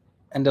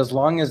 And as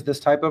long as this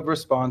type of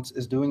response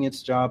is doing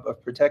its job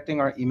of protecting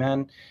our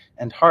iman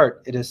and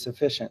heart, it is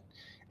sufficient.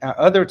 At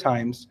other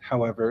times,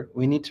 however,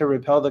 we need to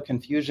repel the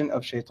confusion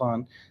of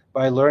shaitan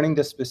by learning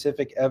the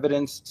specific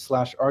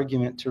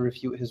evidence/argument to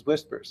refute his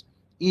whispers,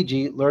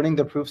 e.g., learning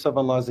the proofs of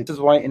Allah's existence. This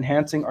is why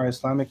enhancing our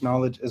Islamic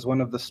knowledge is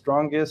one of the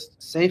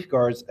strongest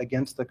safeguards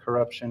against the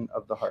corruption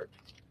of the heart.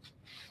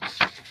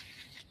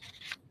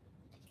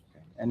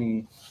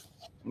 Any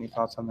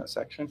thoughts on that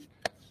section?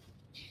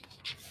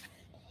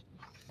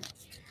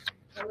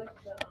 I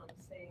like the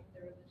saying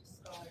the religious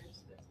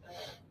scholars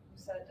who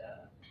said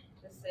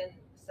the sin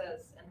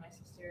says, and my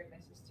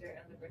sister,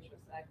 and the virtuous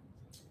act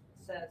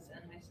says,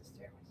 and my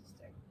sister.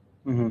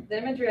 Mm-hmm. The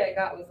imagery I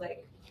got was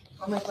like,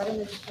 I'm like, why didn't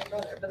they just say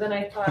brother? But then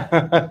I thought,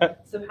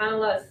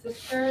 subhanAllah,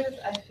 sisters,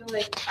 I feel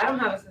like, I don't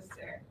have a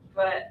sister,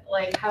 but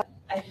like,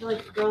 I feel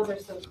like girls are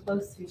so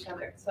close to each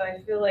other. So I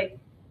feel like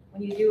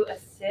when you do a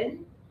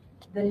sin,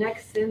 the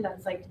next sin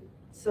that's like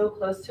so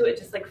close to it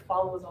just like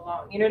follows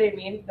along. You know what I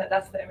mean?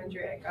 That's the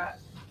imagery I got.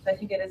 So I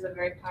think it is a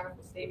very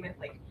powerful statement.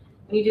 Like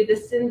when you do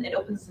this sin, it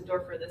opens the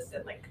door for this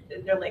sin. Like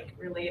they're like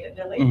related.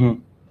 They're like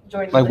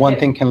joined. Like one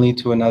thing can lead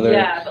to another.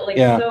 Yeah, but like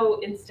so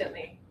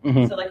instantly.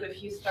 So like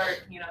if you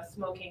start,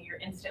 smoking, you're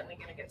instantly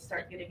gonna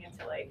start getting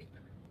into like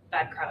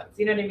bad crowds.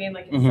 You know what I mean?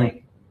 Like it's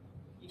like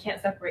you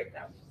can't separate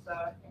them. So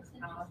I think it's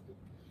kind of.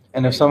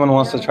 And if someone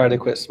wants to try to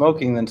quit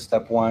smoking, then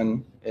step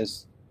one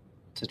is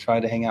to try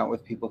to hang out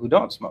with people who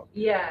don't smoke.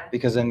 Yeah.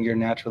 Because then you're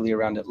naturally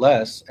around it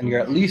less, and you're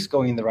at least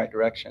going in the right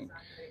direction.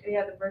 Exactly.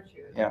 Yeah, the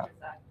virtue. Yeah.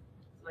 That.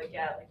 So like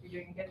like you're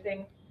doing a good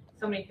thing.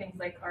 So many things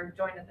like are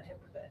joined at the hip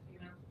of it.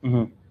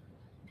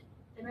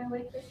 And I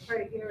like this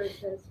part here. It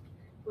says,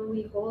 when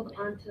we hold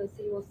on to a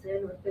single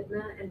sin or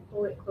fitna and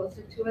pull it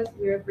closer to us,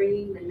 we are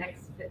bringing the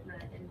next fitna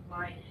in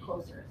line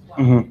closer as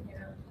well.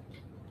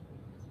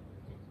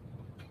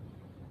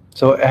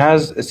 So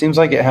it seems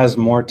like it has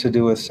more to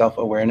do with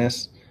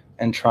self-awareness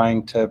and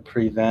trying to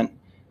prevent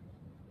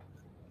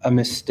a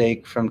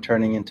mistake from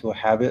turning into a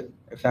habit,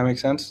 if that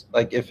makes sense.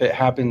 Like if it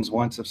happens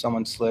once, if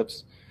someone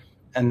slips,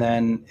 and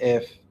then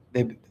if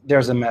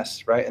there's a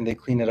mess, right, and they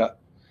clean it up,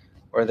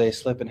 or they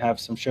slip and have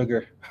some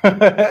sugar,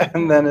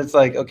 and then it's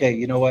like, okay,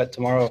 you know what,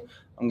 tomorrow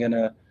I'm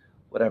gonna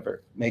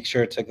make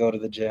sure to go to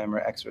the gym or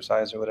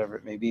exercise or whatever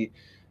it may be.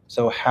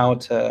 So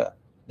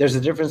there's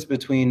a difference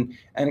between,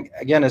 and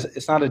again,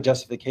 it's not a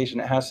justification,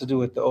 it has to do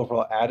with the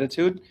overall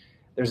attitude.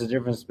 There's a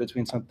difference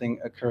between something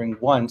occurring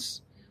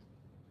once,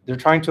 they're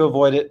trying to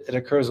avoid it, it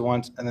occurs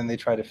once, and then they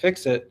try to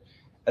fix it,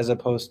 as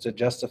opposed to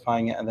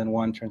justifying it, and then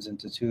one turns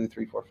into 2,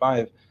 3, 4,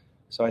 5.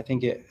 So I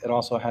think it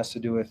also has to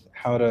do with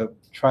how to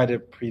try to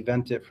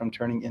prevent it from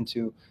turning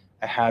into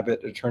a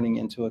habit or turning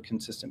into a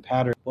consistent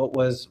pattern. What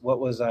was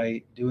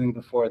I doing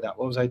before that?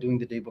 What was I doing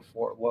the day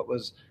before?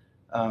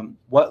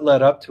 What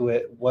led up to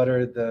it? What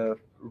are the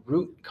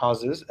root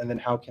causes? And then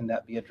how can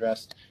that be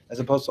addressed, as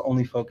opposed to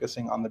only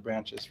focusing on the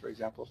branches, for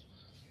example?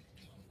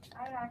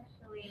 I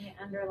actually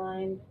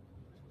underlined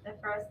the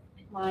first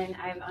line.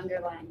 I've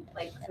underlined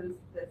like since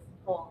this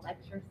whole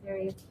lecture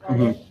series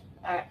started.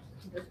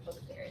 This book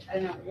series, I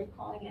don't know what you're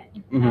calling it.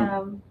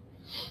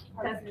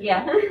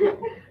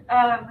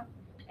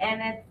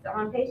 And it's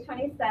on page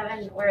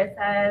 27 where it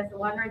says,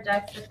 one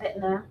rejects the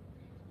fitna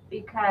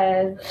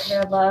because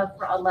their love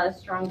for Allah is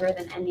stronger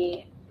than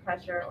any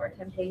pressure or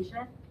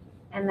temptation.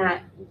 and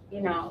that,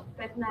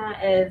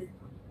 fitna is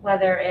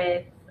whether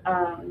it's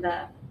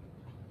the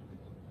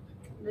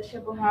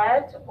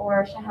shubuhat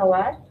or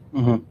shahawat.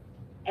 Mm-hmm.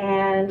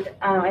 And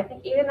I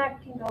think even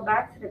that can go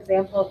back to the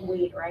example of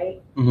weed,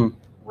 right? Mm-hmm.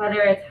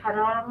 Whether it's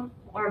haram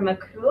or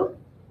makruh,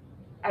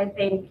 I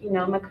think,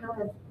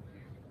 makruh is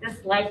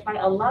disliked by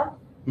Allah.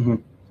 Mm-hmm.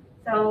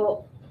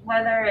 So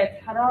whether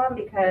it's haram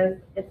because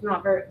it's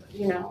not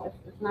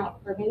it's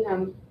not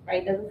verbatim,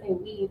 right? It doesn't say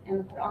weed in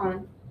the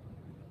Quran.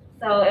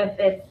 So if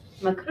it's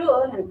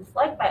makruh and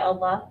disliked by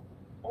Allah,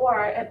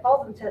 or it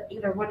falls into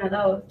either one of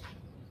those,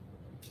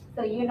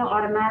 so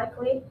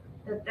automatically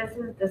that this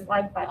is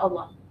disliked by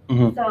Allah.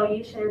 Mm-hmm. So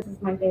this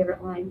is my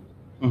favorite line.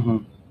 Mm-hmm.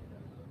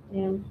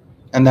 Yeah.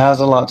 And that has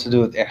a lot to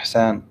do with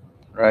ihsan,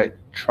 right?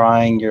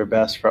 Trying your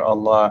best for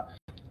Allah.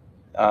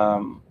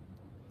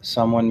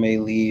 Someone may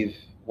leave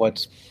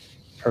what's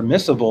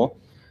permissible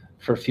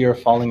for fear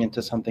of falling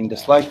into something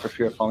disliked, for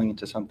fear of falling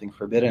into something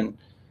forbidden.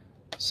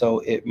 So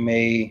it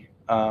may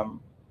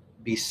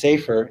be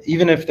safer,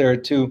 even if there are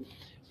two.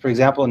 For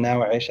example,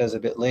 now Aisha is a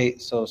bit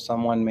late, so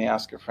someone may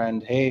ask a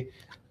friend, hey,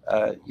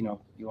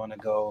 you want to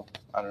go,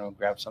 I don't know,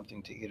 grab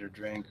something to eat or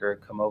drink or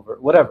come over,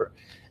 whatever.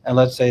 And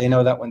let's say they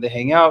know that when they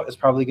hang out, it's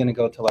probably going to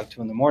go till like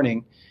 2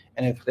 a.m.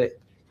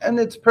 And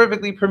it's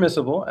perfectly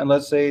permissible. And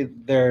let's say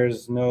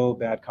there's no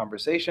bad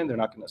conversation. They're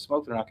not going to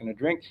smoke. They're not going to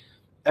drink.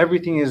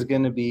 Everything is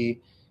going to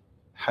be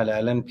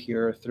halal and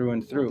pure through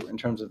and through in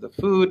terms of the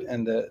food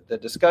and the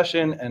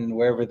discussion. And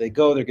wherever they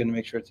go, they're going to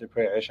make sure to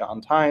pray Isha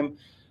on time,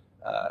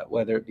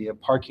 whether it be a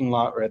parking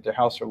lot or at their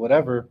house or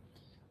whatever.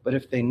 But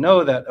if they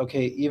know that,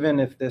 okay, even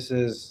if this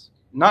is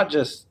not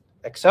just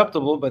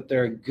acceptable, but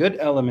there are good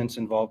elements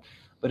involved,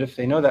 but if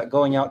they know that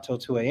going out till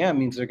 2 a.m.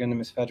 means they're going to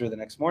miss Fajr the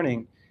next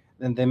morning,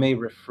 then they may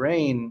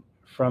refrain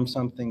from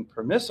something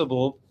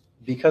permissible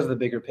because of the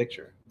bigger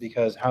picture.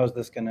 Because how is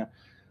this going to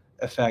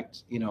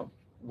affect,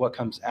 what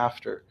comes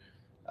after?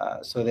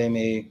 So they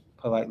may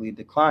politely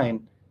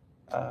decline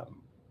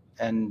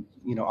and,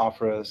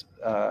 offer us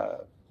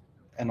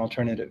an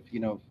alternative.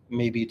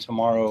 Maybe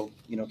tomorrow,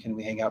 can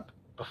we hang out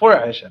before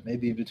Aisha,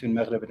 maybe between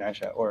Maghrib and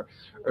Aisha, or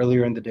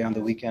earlier in the day on the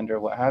weekend or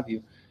what have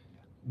you,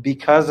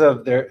 because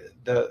of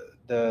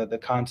the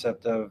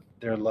concept of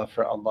their love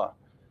for Allah.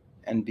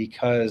 And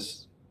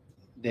because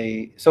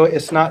so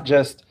it's not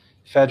just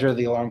Fajr,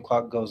 the alarm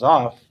clock goes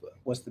off,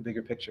 what's the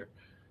bigger picture?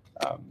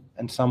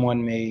 And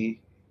someone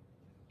may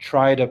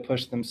try to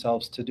push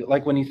themselves to do,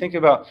 like when you think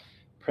about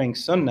praying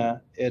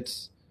sunnah,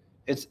 it's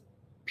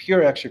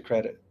pure extra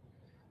credit.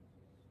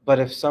 But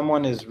if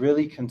someone is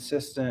really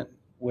consistent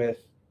with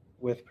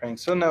praying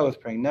sunnah, with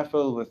praying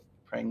nafil, with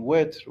praying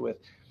witr,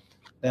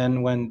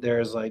 then when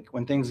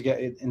things get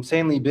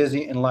insanely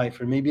busy in life,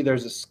 or maybe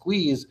there's a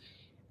squeeze,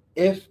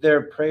 if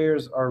their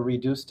prayers are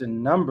reduced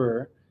in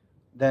number,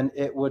 then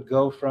it would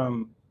go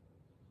from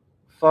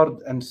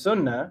fard and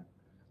sunnah,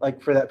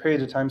 like for that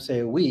period of time, say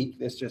a week,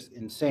 it's just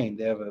insane.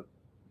 They have a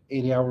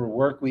 80-hour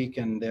work week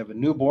and they have a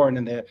newborn,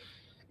 and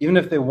even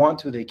if they want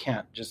to, they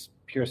can't, just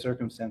pure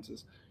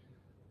circumstances.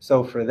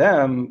 So for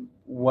them,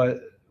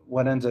 what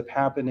ends up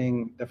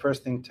happening, the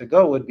first thing to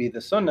go would be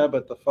the sunnah,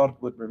 but the fard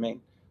would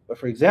remain. But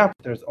for example,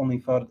 if there's only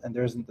fard and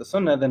there isn't the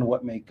sunnah, then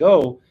what may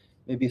go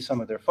may be some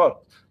of their fard.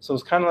 So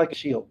it's kind of like a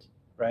shield,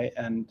 right?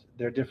 And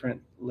there are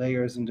different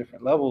layers and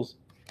different levels.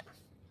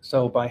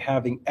 So by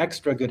having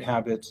extra good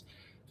habits,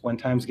 when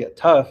times get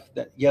tough,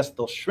 that yes,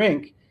 they'll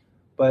shrink,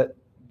 but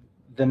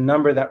the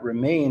number that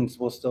remains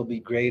will still be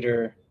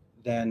greater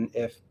than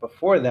if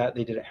before that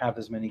they didn't have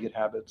as many good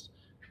habits,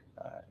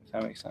 if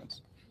that makes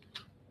sense.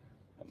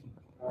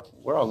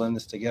 We're all in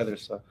this together,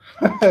 so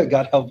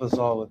God help us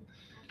all with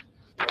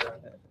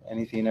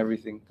anything and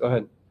everything. Go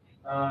ahead.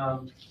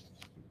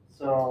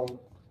 So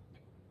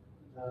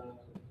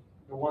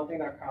the one thing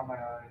that caught my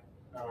eye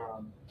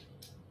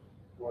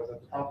was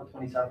at the top of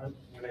 27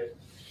 when it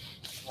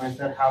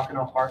said, "How can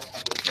a heart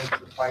have the strength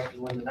to fight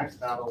and win the next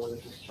battle when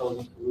it is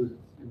chosen to lose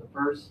in the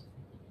first,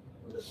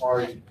 when it's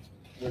already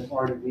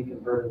weak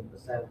and burdened with the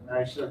sin?"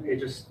 And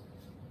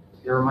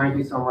it reminds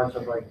me so much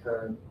of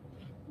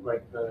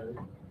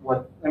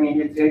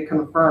it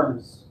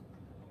confirms,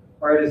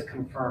 or it is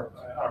confirmed.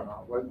 I don't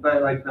know,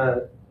 but like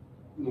the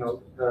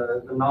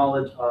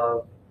knowledge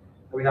of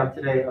that we have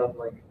today of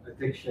like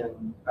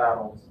addiction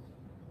battles,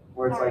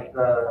 where it's like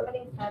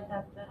somebody said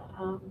that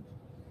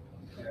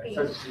the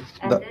page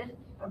ended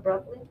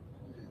abruptly.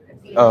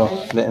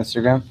 The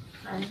Instagram.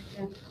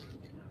 Yeah.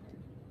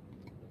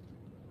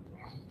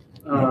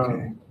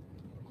 Okay.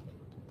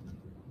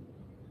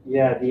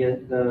 Yeah,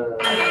 the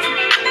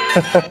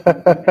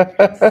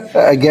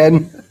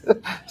again.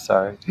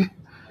 Sorry,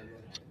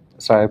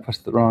 I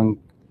pushed the wrong.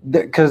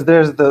 Because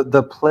there's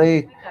the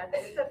play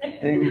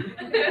thing.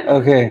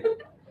 Okay.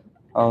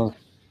 Oh,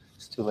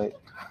 it's too late.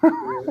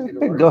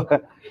 Go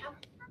ahead.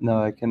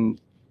 No, I can.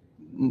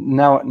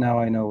 Now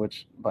I know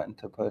which button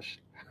to push.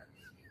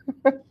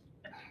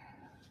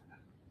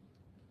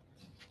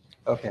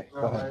 Okay,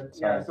 go ahead.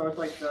 Yeah, so it's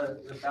like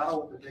the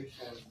battle with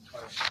addiction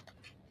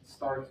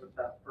starts with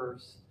that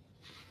first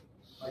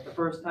Like the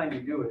first time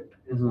you do it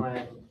is Mhm.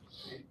 when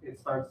it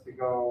starts to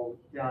go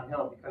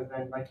downhill, because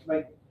then like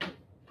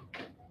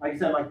you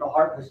said, like the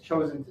heart has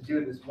chosen to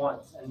do this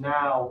once, and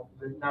now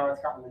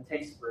it's gotten the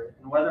taste for it,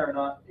 and whether or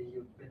not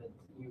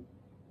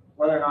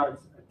whether or not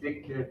it's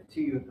addictive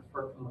to you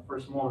from the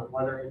first moment,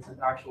 whether it's an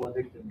actual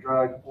addictive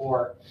drug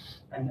or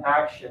an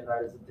action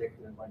that is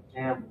addictive, like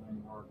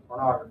gambling or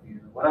pornography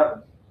or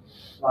whatever,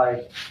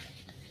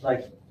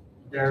 like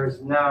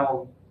there's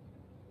now,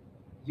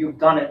 you've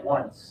done it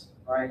once,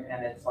 right?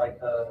 And it's like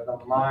the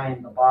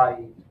mind, the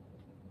body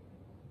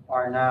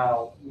are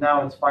now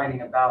it's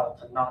fighting a battle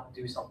to not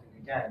do something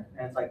again.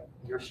 And it's like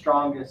you're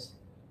strongest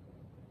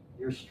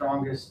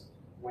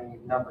when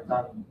you've never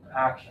done the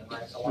action,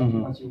 right? So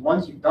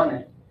once you've done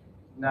it,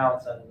 now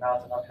it's an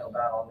uphill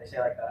battle. And they say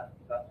like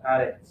the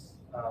addicts,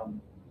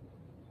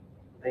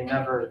 they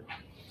never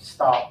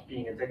stop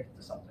being addicted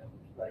to something.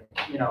 Like,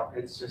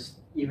 it's just,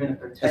 even if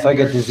they're 10 It's like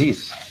years, a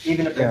disease.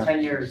 even if they're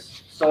 10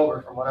 years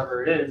sober from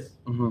whatever it is,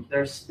 Mhm.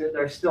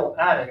 they're still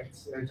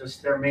addicts.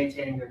 They're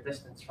maintaining their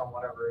distance from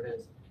whatever it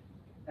is.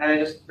 And it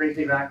just brings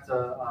me back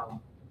to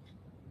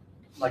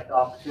like the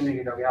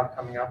opportunity that we have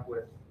coming up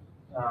with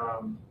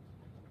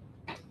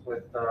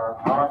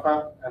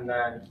Arafah, and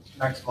then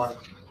next month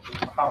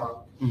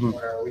Muharram, Mhm.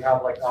 where we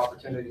have like the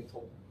opportunity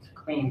to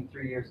clean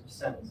 3 years of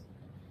sins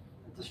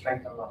and to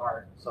strengthen the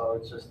heart. So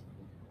it's just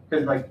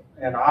because like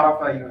in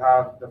Arafah you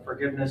have the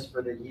forgiveness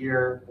for the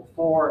year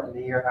before and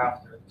the year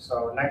after.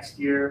 So next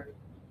year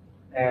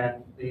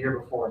and the year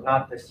before,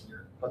 not this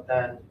year, but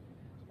then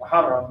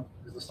Muharram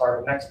is the start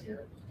of next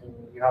year, and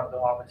you have the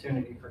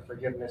opportunity for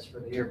forgiveness for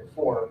the year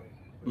before,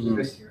 which Mhm. is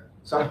this year.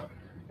 So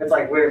it's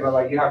like weird, but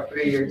like you have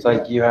 3 years. It's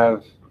like you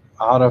have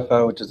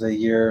Arafah, which is a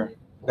year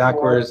before-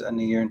 backwards and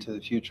a year into the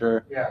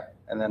future. Yeah.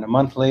 And then a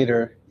month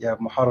later, you have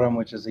Muharram,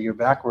 which is a year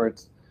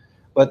backwards.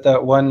 But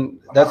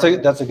that's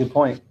a good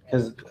point,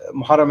 because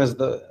Muharram is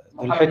the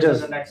Muharram is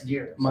Hijjah's the next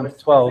year. month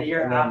it's 12, the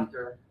year and then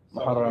after. So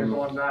Muharram, you're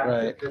going back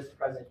right. to this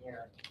present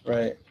year.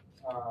 right.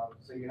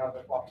 So you have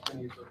the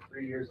opportunity for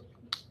 3 years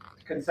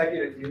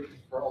consecutive years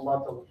for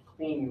Allah to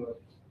clean you of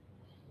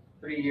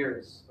 3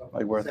 years of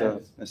Like worth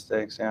of sins.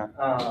 mistakes, yeah.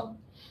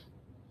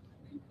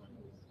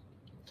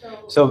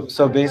 So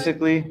So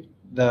basically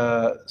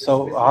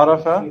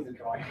Arafah,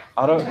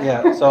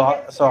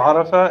 so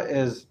Arafah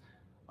is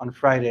on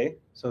Friday.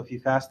 So if you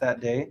fast that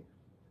day,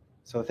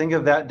 so think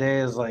of that day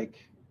as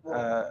like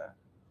a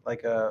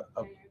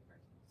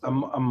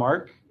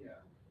mark. Yeah.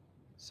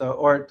 So,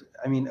 or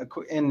I mean,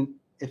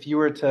 if you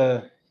were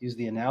to use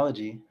the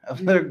analogy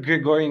of the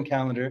Gregorian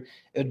calendar,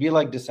 it would be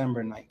like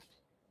December 9th,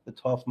 the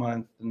 12th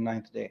month, the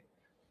 9th day.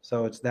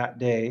 So it's that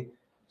day.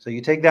 So you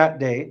take that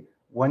day,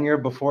 1 year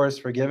before is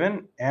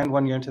forgiven, and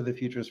 1 year into the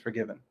future is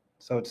forgiven.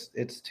 So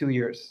it's 2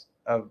 years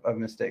of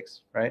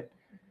mistakes, right?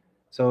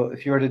 So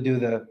if you were to do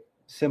the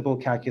simple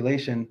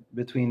calculation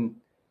between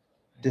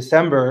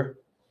December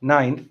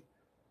 9th,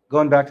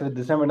 going back to the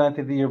December 9th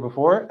of the year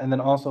before, and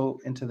then also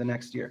into the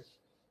next year,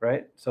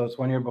 right? So it's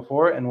 1 year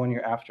before and 1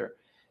 year after.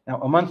 Now,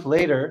 a month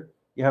later,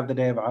 you have the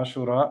day of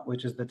Ashura,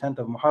 which is the 10th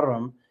of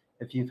Muharram.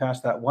 If you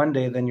fast that one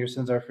day, then your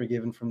sins are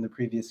forgiven from the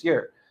previous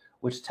year,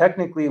 which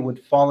technically would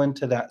fall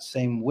into that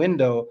same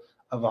window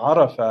of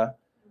Arafah.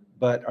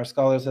 But our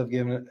scholars have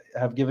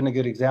given a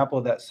good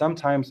example that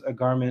sometimes a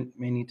garment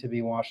may need to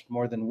be washed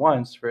more than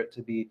once for it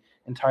to be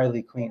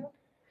entirely clean,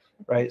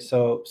 right?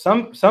 So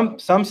some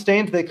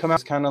stains, they come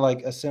out kind of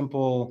like a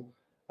simple,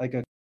 like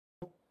a,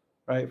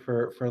 right,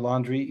 for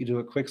laundry, you do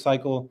a quick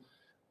cycle,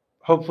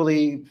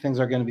 hopefully things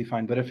are going to be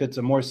fine. But if it's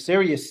a more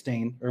serious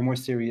stain or a more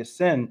serious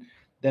sin,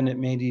 then it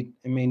may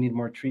need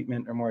more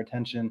treatment or more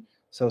attention.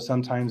 So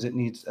sometimes it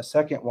needs a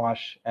second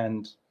wash,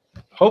 and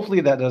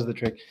hopefully that does the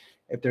trick.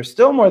 If there's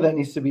still more that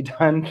needs to be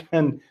done,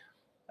 then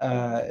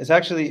it's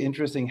actually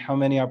interesting how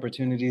many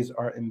opportunities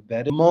are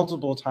embedded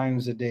multiple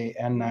times a day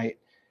and night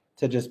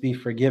to just be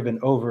forgiven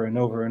over and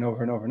over and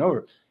over and over and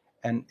over.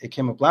 And it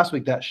came up last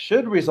week, that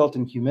should result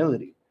in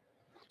humility.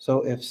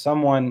 So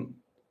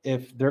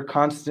if they're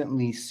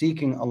constantly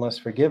seeking Allah's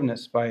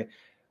forgiveness by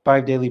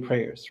 5 daily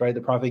prayers, right?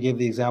 The Prophet gave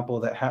the example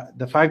that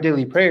the 5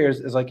 daily prayers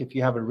is like if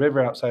you have a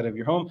river outside of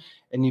your home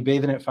and you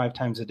bathe in it 5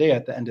 times a day.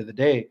 At the end of the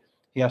day,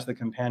 he asked the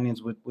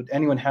companions, would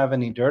anyone have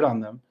any dirt on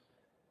them?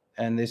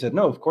 And they said,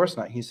 no, of course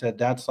not. He said,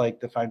 that's like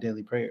the 5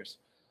 daily prayers.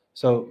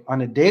 So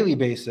on a daily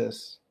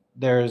basis,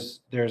 there's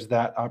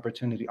that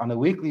opportunity. On a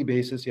weekly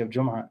basis, you have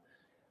Jum'ah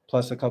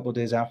plus a couple of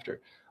days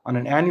after. On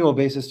an annual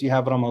basis, you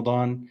have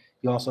Ramadan.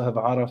 You also have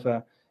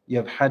Arafah. You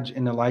have Hajj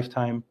in a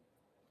lifetime.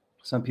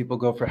 Some people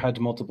go for Hajj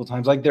multiple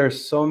times. Like there are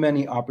so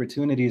many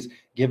opportunities.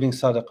 Giving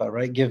sadaqah,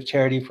 right? Give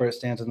charity for it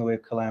stands in the way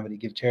of calamity.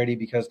 Give charity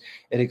because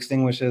it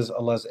extinguishes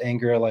Allah's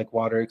anger like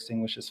water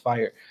extinguishes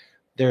fire.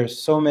 There's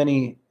so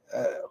many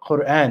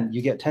Quran.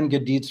 You get 10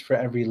 good deeds for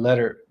every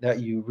letter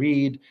that you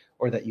read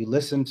or that you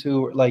listen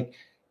to. Like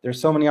there's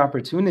so many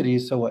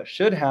opportunities. So what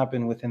should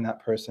happen within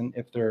that person,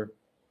 if they're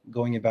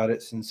going about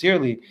it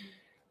sincerely,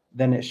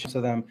 then it shows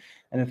to them.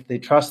 And if they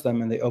trust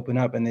them and they open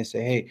up and they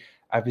say, hey,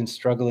 I've been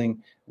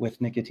struggling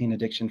with nicotine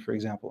addiction, for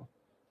example,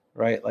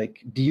 right?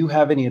 Like, do you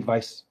have any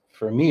advice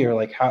for me? Or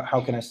like,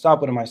 how can I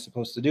stop? What am I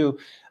supposed to do?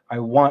 I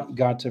want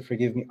God to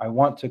forgive me. I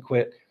want to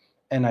quit.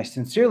 And I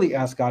sincerely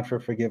ask God for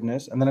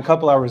forgiveness. And then a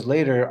couple hours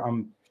later,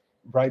 I'm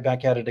right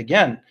back at it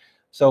again.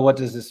 So what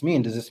does this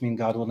mean? Does this mean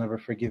God will never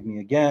forgive me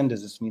again?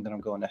 Does this mean that I'm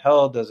going to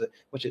hell? Does it?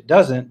 Which it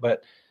doesn't.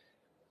 But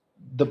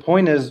the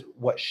point is,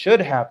 what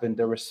should happen,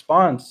 the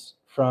response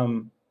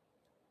from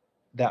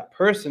that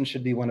person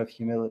should be one of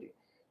humility,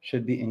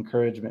 should be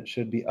encouragement,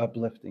 should be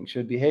uplifting,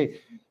 should be,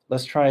 hey,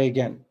 let's try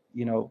again.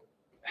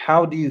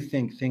 How do you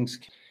think things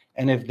can?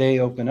 And if they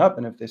open up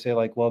and if they say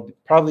like, well,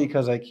 probably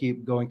because I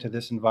keep going to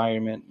this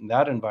environment and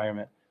that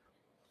environment.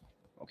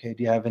 Okay,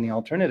 do you have any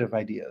alternative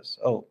ideas?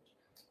 Oh,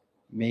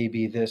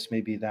 maybe this,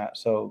 maybe that.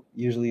 So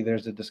usually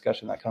there's a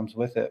discussion that comes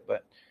with it,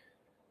 but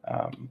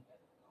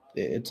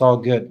it's all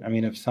good. I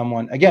mean, if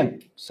someone,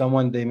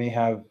 they may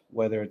have,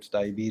 whether it's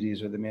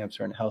diabetes or they may have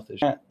certain health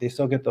issues, they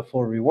still get the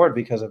full reward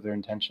because of their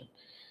intention.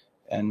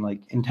 And like,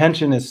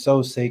 intention is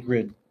so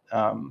sacred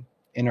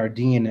in our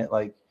deen.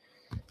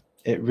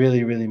 It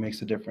really, really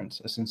makes a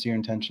difference. A sincere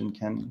intention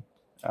can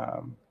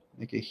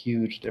make a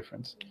huge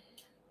difference,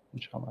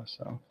 inshallah.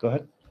 So go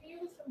ahead. Can you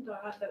give us some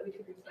dua that we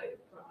could recite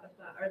from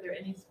Arafah? Are there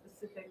any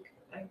specific,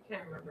 I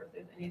can't remember if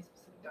there's any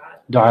specific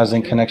du'as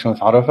in connection with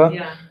Arafah?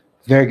 Yeah.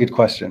 Very good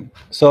question.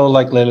 So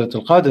like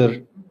Laylatul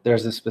Qadr,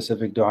 there's a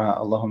specific dua,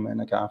 Allahumma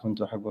innaka afun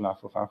tuhibbul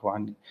afwa fa'fu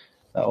anni.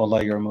 Oh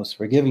Allah, you're most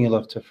forgiving, you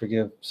love to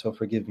forgive, so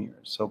forgive me,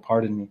 so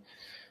pardon me.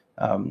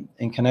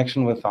 In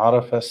connection with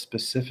Arafah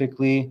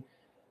specifically,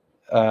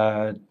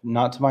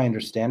 not to my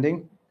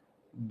understanding,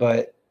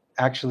 but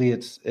actually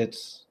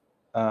it's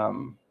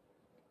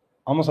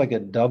almost like a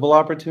double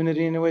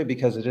opportunity in a way,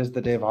 because it is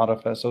the day of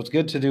Arafah. So it's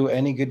good to do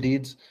any good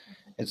deeds.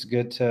 It's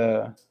good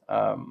to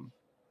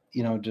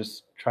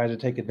just try to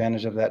take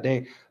advantage of that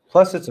day.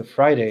 Plus it's a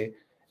Friday,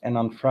 and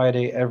on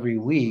Friday every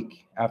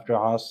week after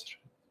Asr,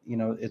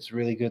 it's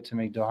really good to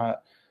make dua.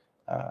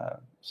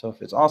 So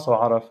if it's also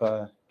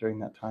Arafah during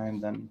that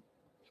time, then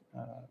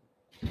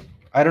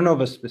I don't know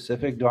of a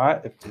specific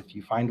dua. If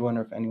you find one,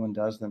 or if anyone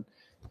does, then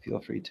feel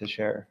free to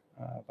share.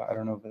 But I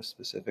don't know of a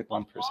specific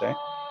one per se.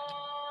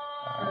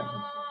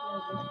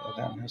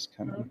 That has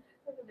come in.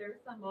 There's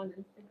some on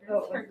Instagram.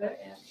 Oh, was there?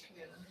 Yeah.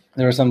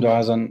 There are some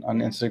du'as on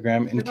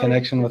Instagram in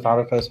connection with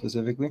Arafah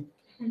specifically.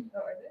 Oh, is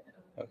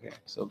it? Okay,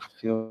 so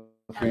feel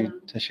free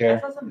to share.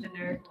 I saw some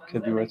generic ones.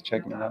 Could be I worth like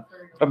checking out.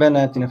 for-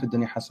 ربنا آتنا في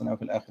الدنيا حسنة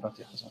وفي الآخرة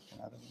حسنة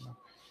وقنا عذاب النار.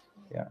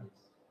 Yeah.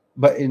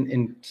 But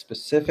in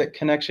specific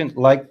connection,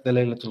 like the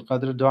Laylatul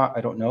Qadr dua,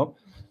 I don't know.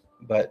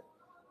 But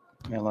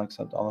may Allah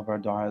accept all of our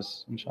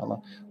du'as,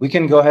 inshallah. We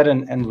can go ahead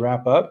and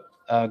wrap up,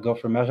 go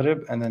for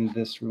Maghrib, and then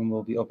this room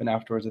will be open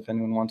afterwards if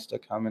anyone wants to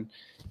come and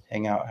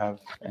hang out, have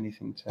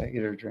anything to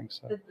eat or drink.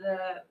 So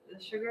The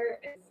sugar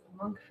is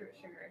monk fruit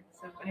sugar.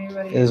 So if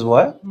anybody is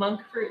what?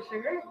 monk fruit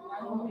sugar?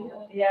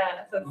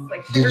 Yeah. So it's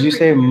like. Did you sugar-free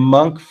say sugar.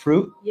 monk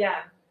fruit?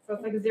 Yeah. So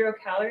it's like 0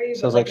 calorie.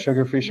 So but it's like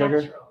sugar-free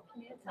sugar? natural.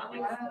 Can you tell me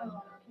what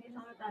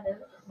that is?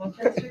 Monk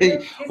fruit sugar.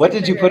 Tastes What like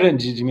did you sugar. put in?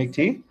 Did you make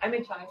tea? I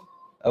made chai.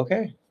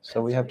 Okay,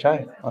 so we have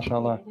chai,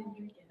 mashallah.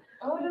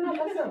 Oh no,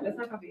 it's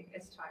not coffee.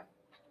 It's chai.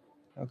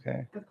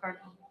 Okay, With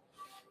cardamom.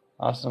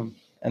 awesome.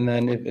 And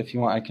then if you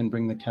want, I can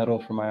bring the kettle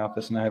from my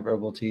office, and I have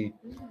herbal tea.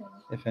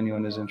 If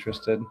anyone is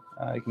interested,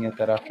 you can get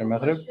that after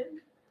Maghrib.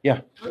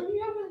 Yeah. When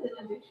you have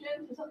an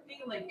addiction to something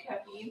like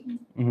caffeine,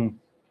 Mm-hmm.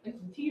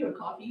 like tea or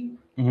coffee,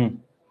 Mm-hmm.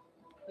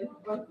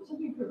 like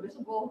something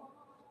permissible.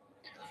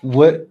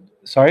 What?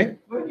 Sorry?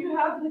 When you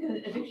have like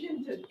an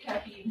addiction to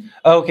caffeine,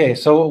 Okay,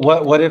 so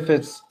what if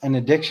it's an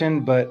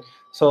addiction, but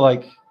so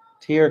like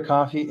tea or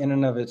coffee in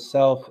and of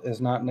itself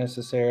is not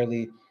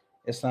necessarily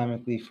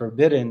Islamically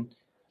forbidden,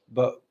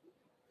 but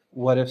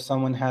what if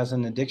someone has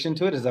an addiction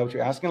to it? Is that what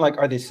you're asking? Like,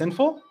 are they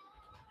sinful?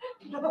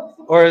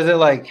 Or is it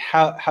like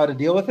how to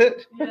deal with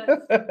it?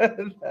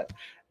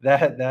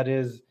 Yes. that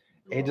is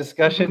a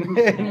discussion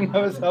in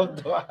no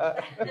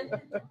self-dua.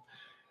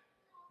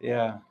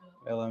 Yeah,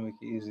 Allah make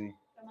it easy.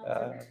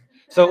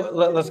 So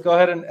let's go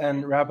ahead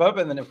and wrap up,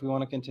 and then if we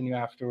want to continue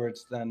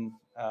afterwards, then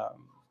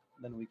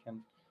we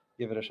can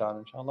give it a shot,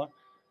 inshallah.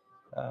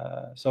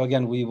 So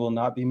again, we will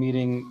not be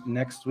meeting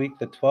next week,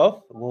 the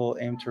 12th. We'll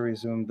aim to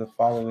resume the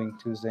following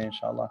Tuesday,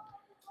 inshallah.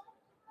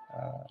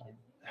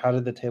 How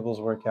did the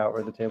tables work out?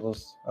 Were the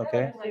tables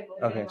okay?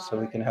 Okay, so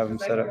we can have them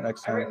set up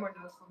next I write time. more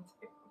notes on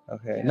too.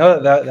 Okay, no,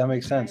 that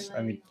makes sense.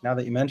 I mean, now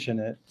that you mention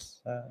it,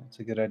 it's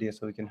a good idea,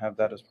 so we can have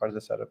that as part of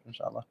the setup,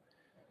 inshallah.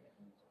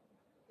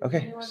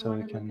 Okay, so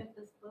we can.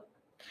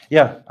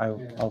 Yeah,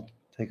 I'll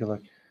take a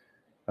look.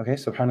 Okay,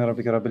 سبحان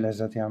ربك رب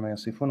العزة عما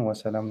يصفون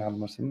وسلام على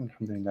المرسلين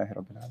الحمد لله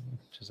رب العالمين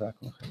جزاكم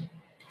الله خير.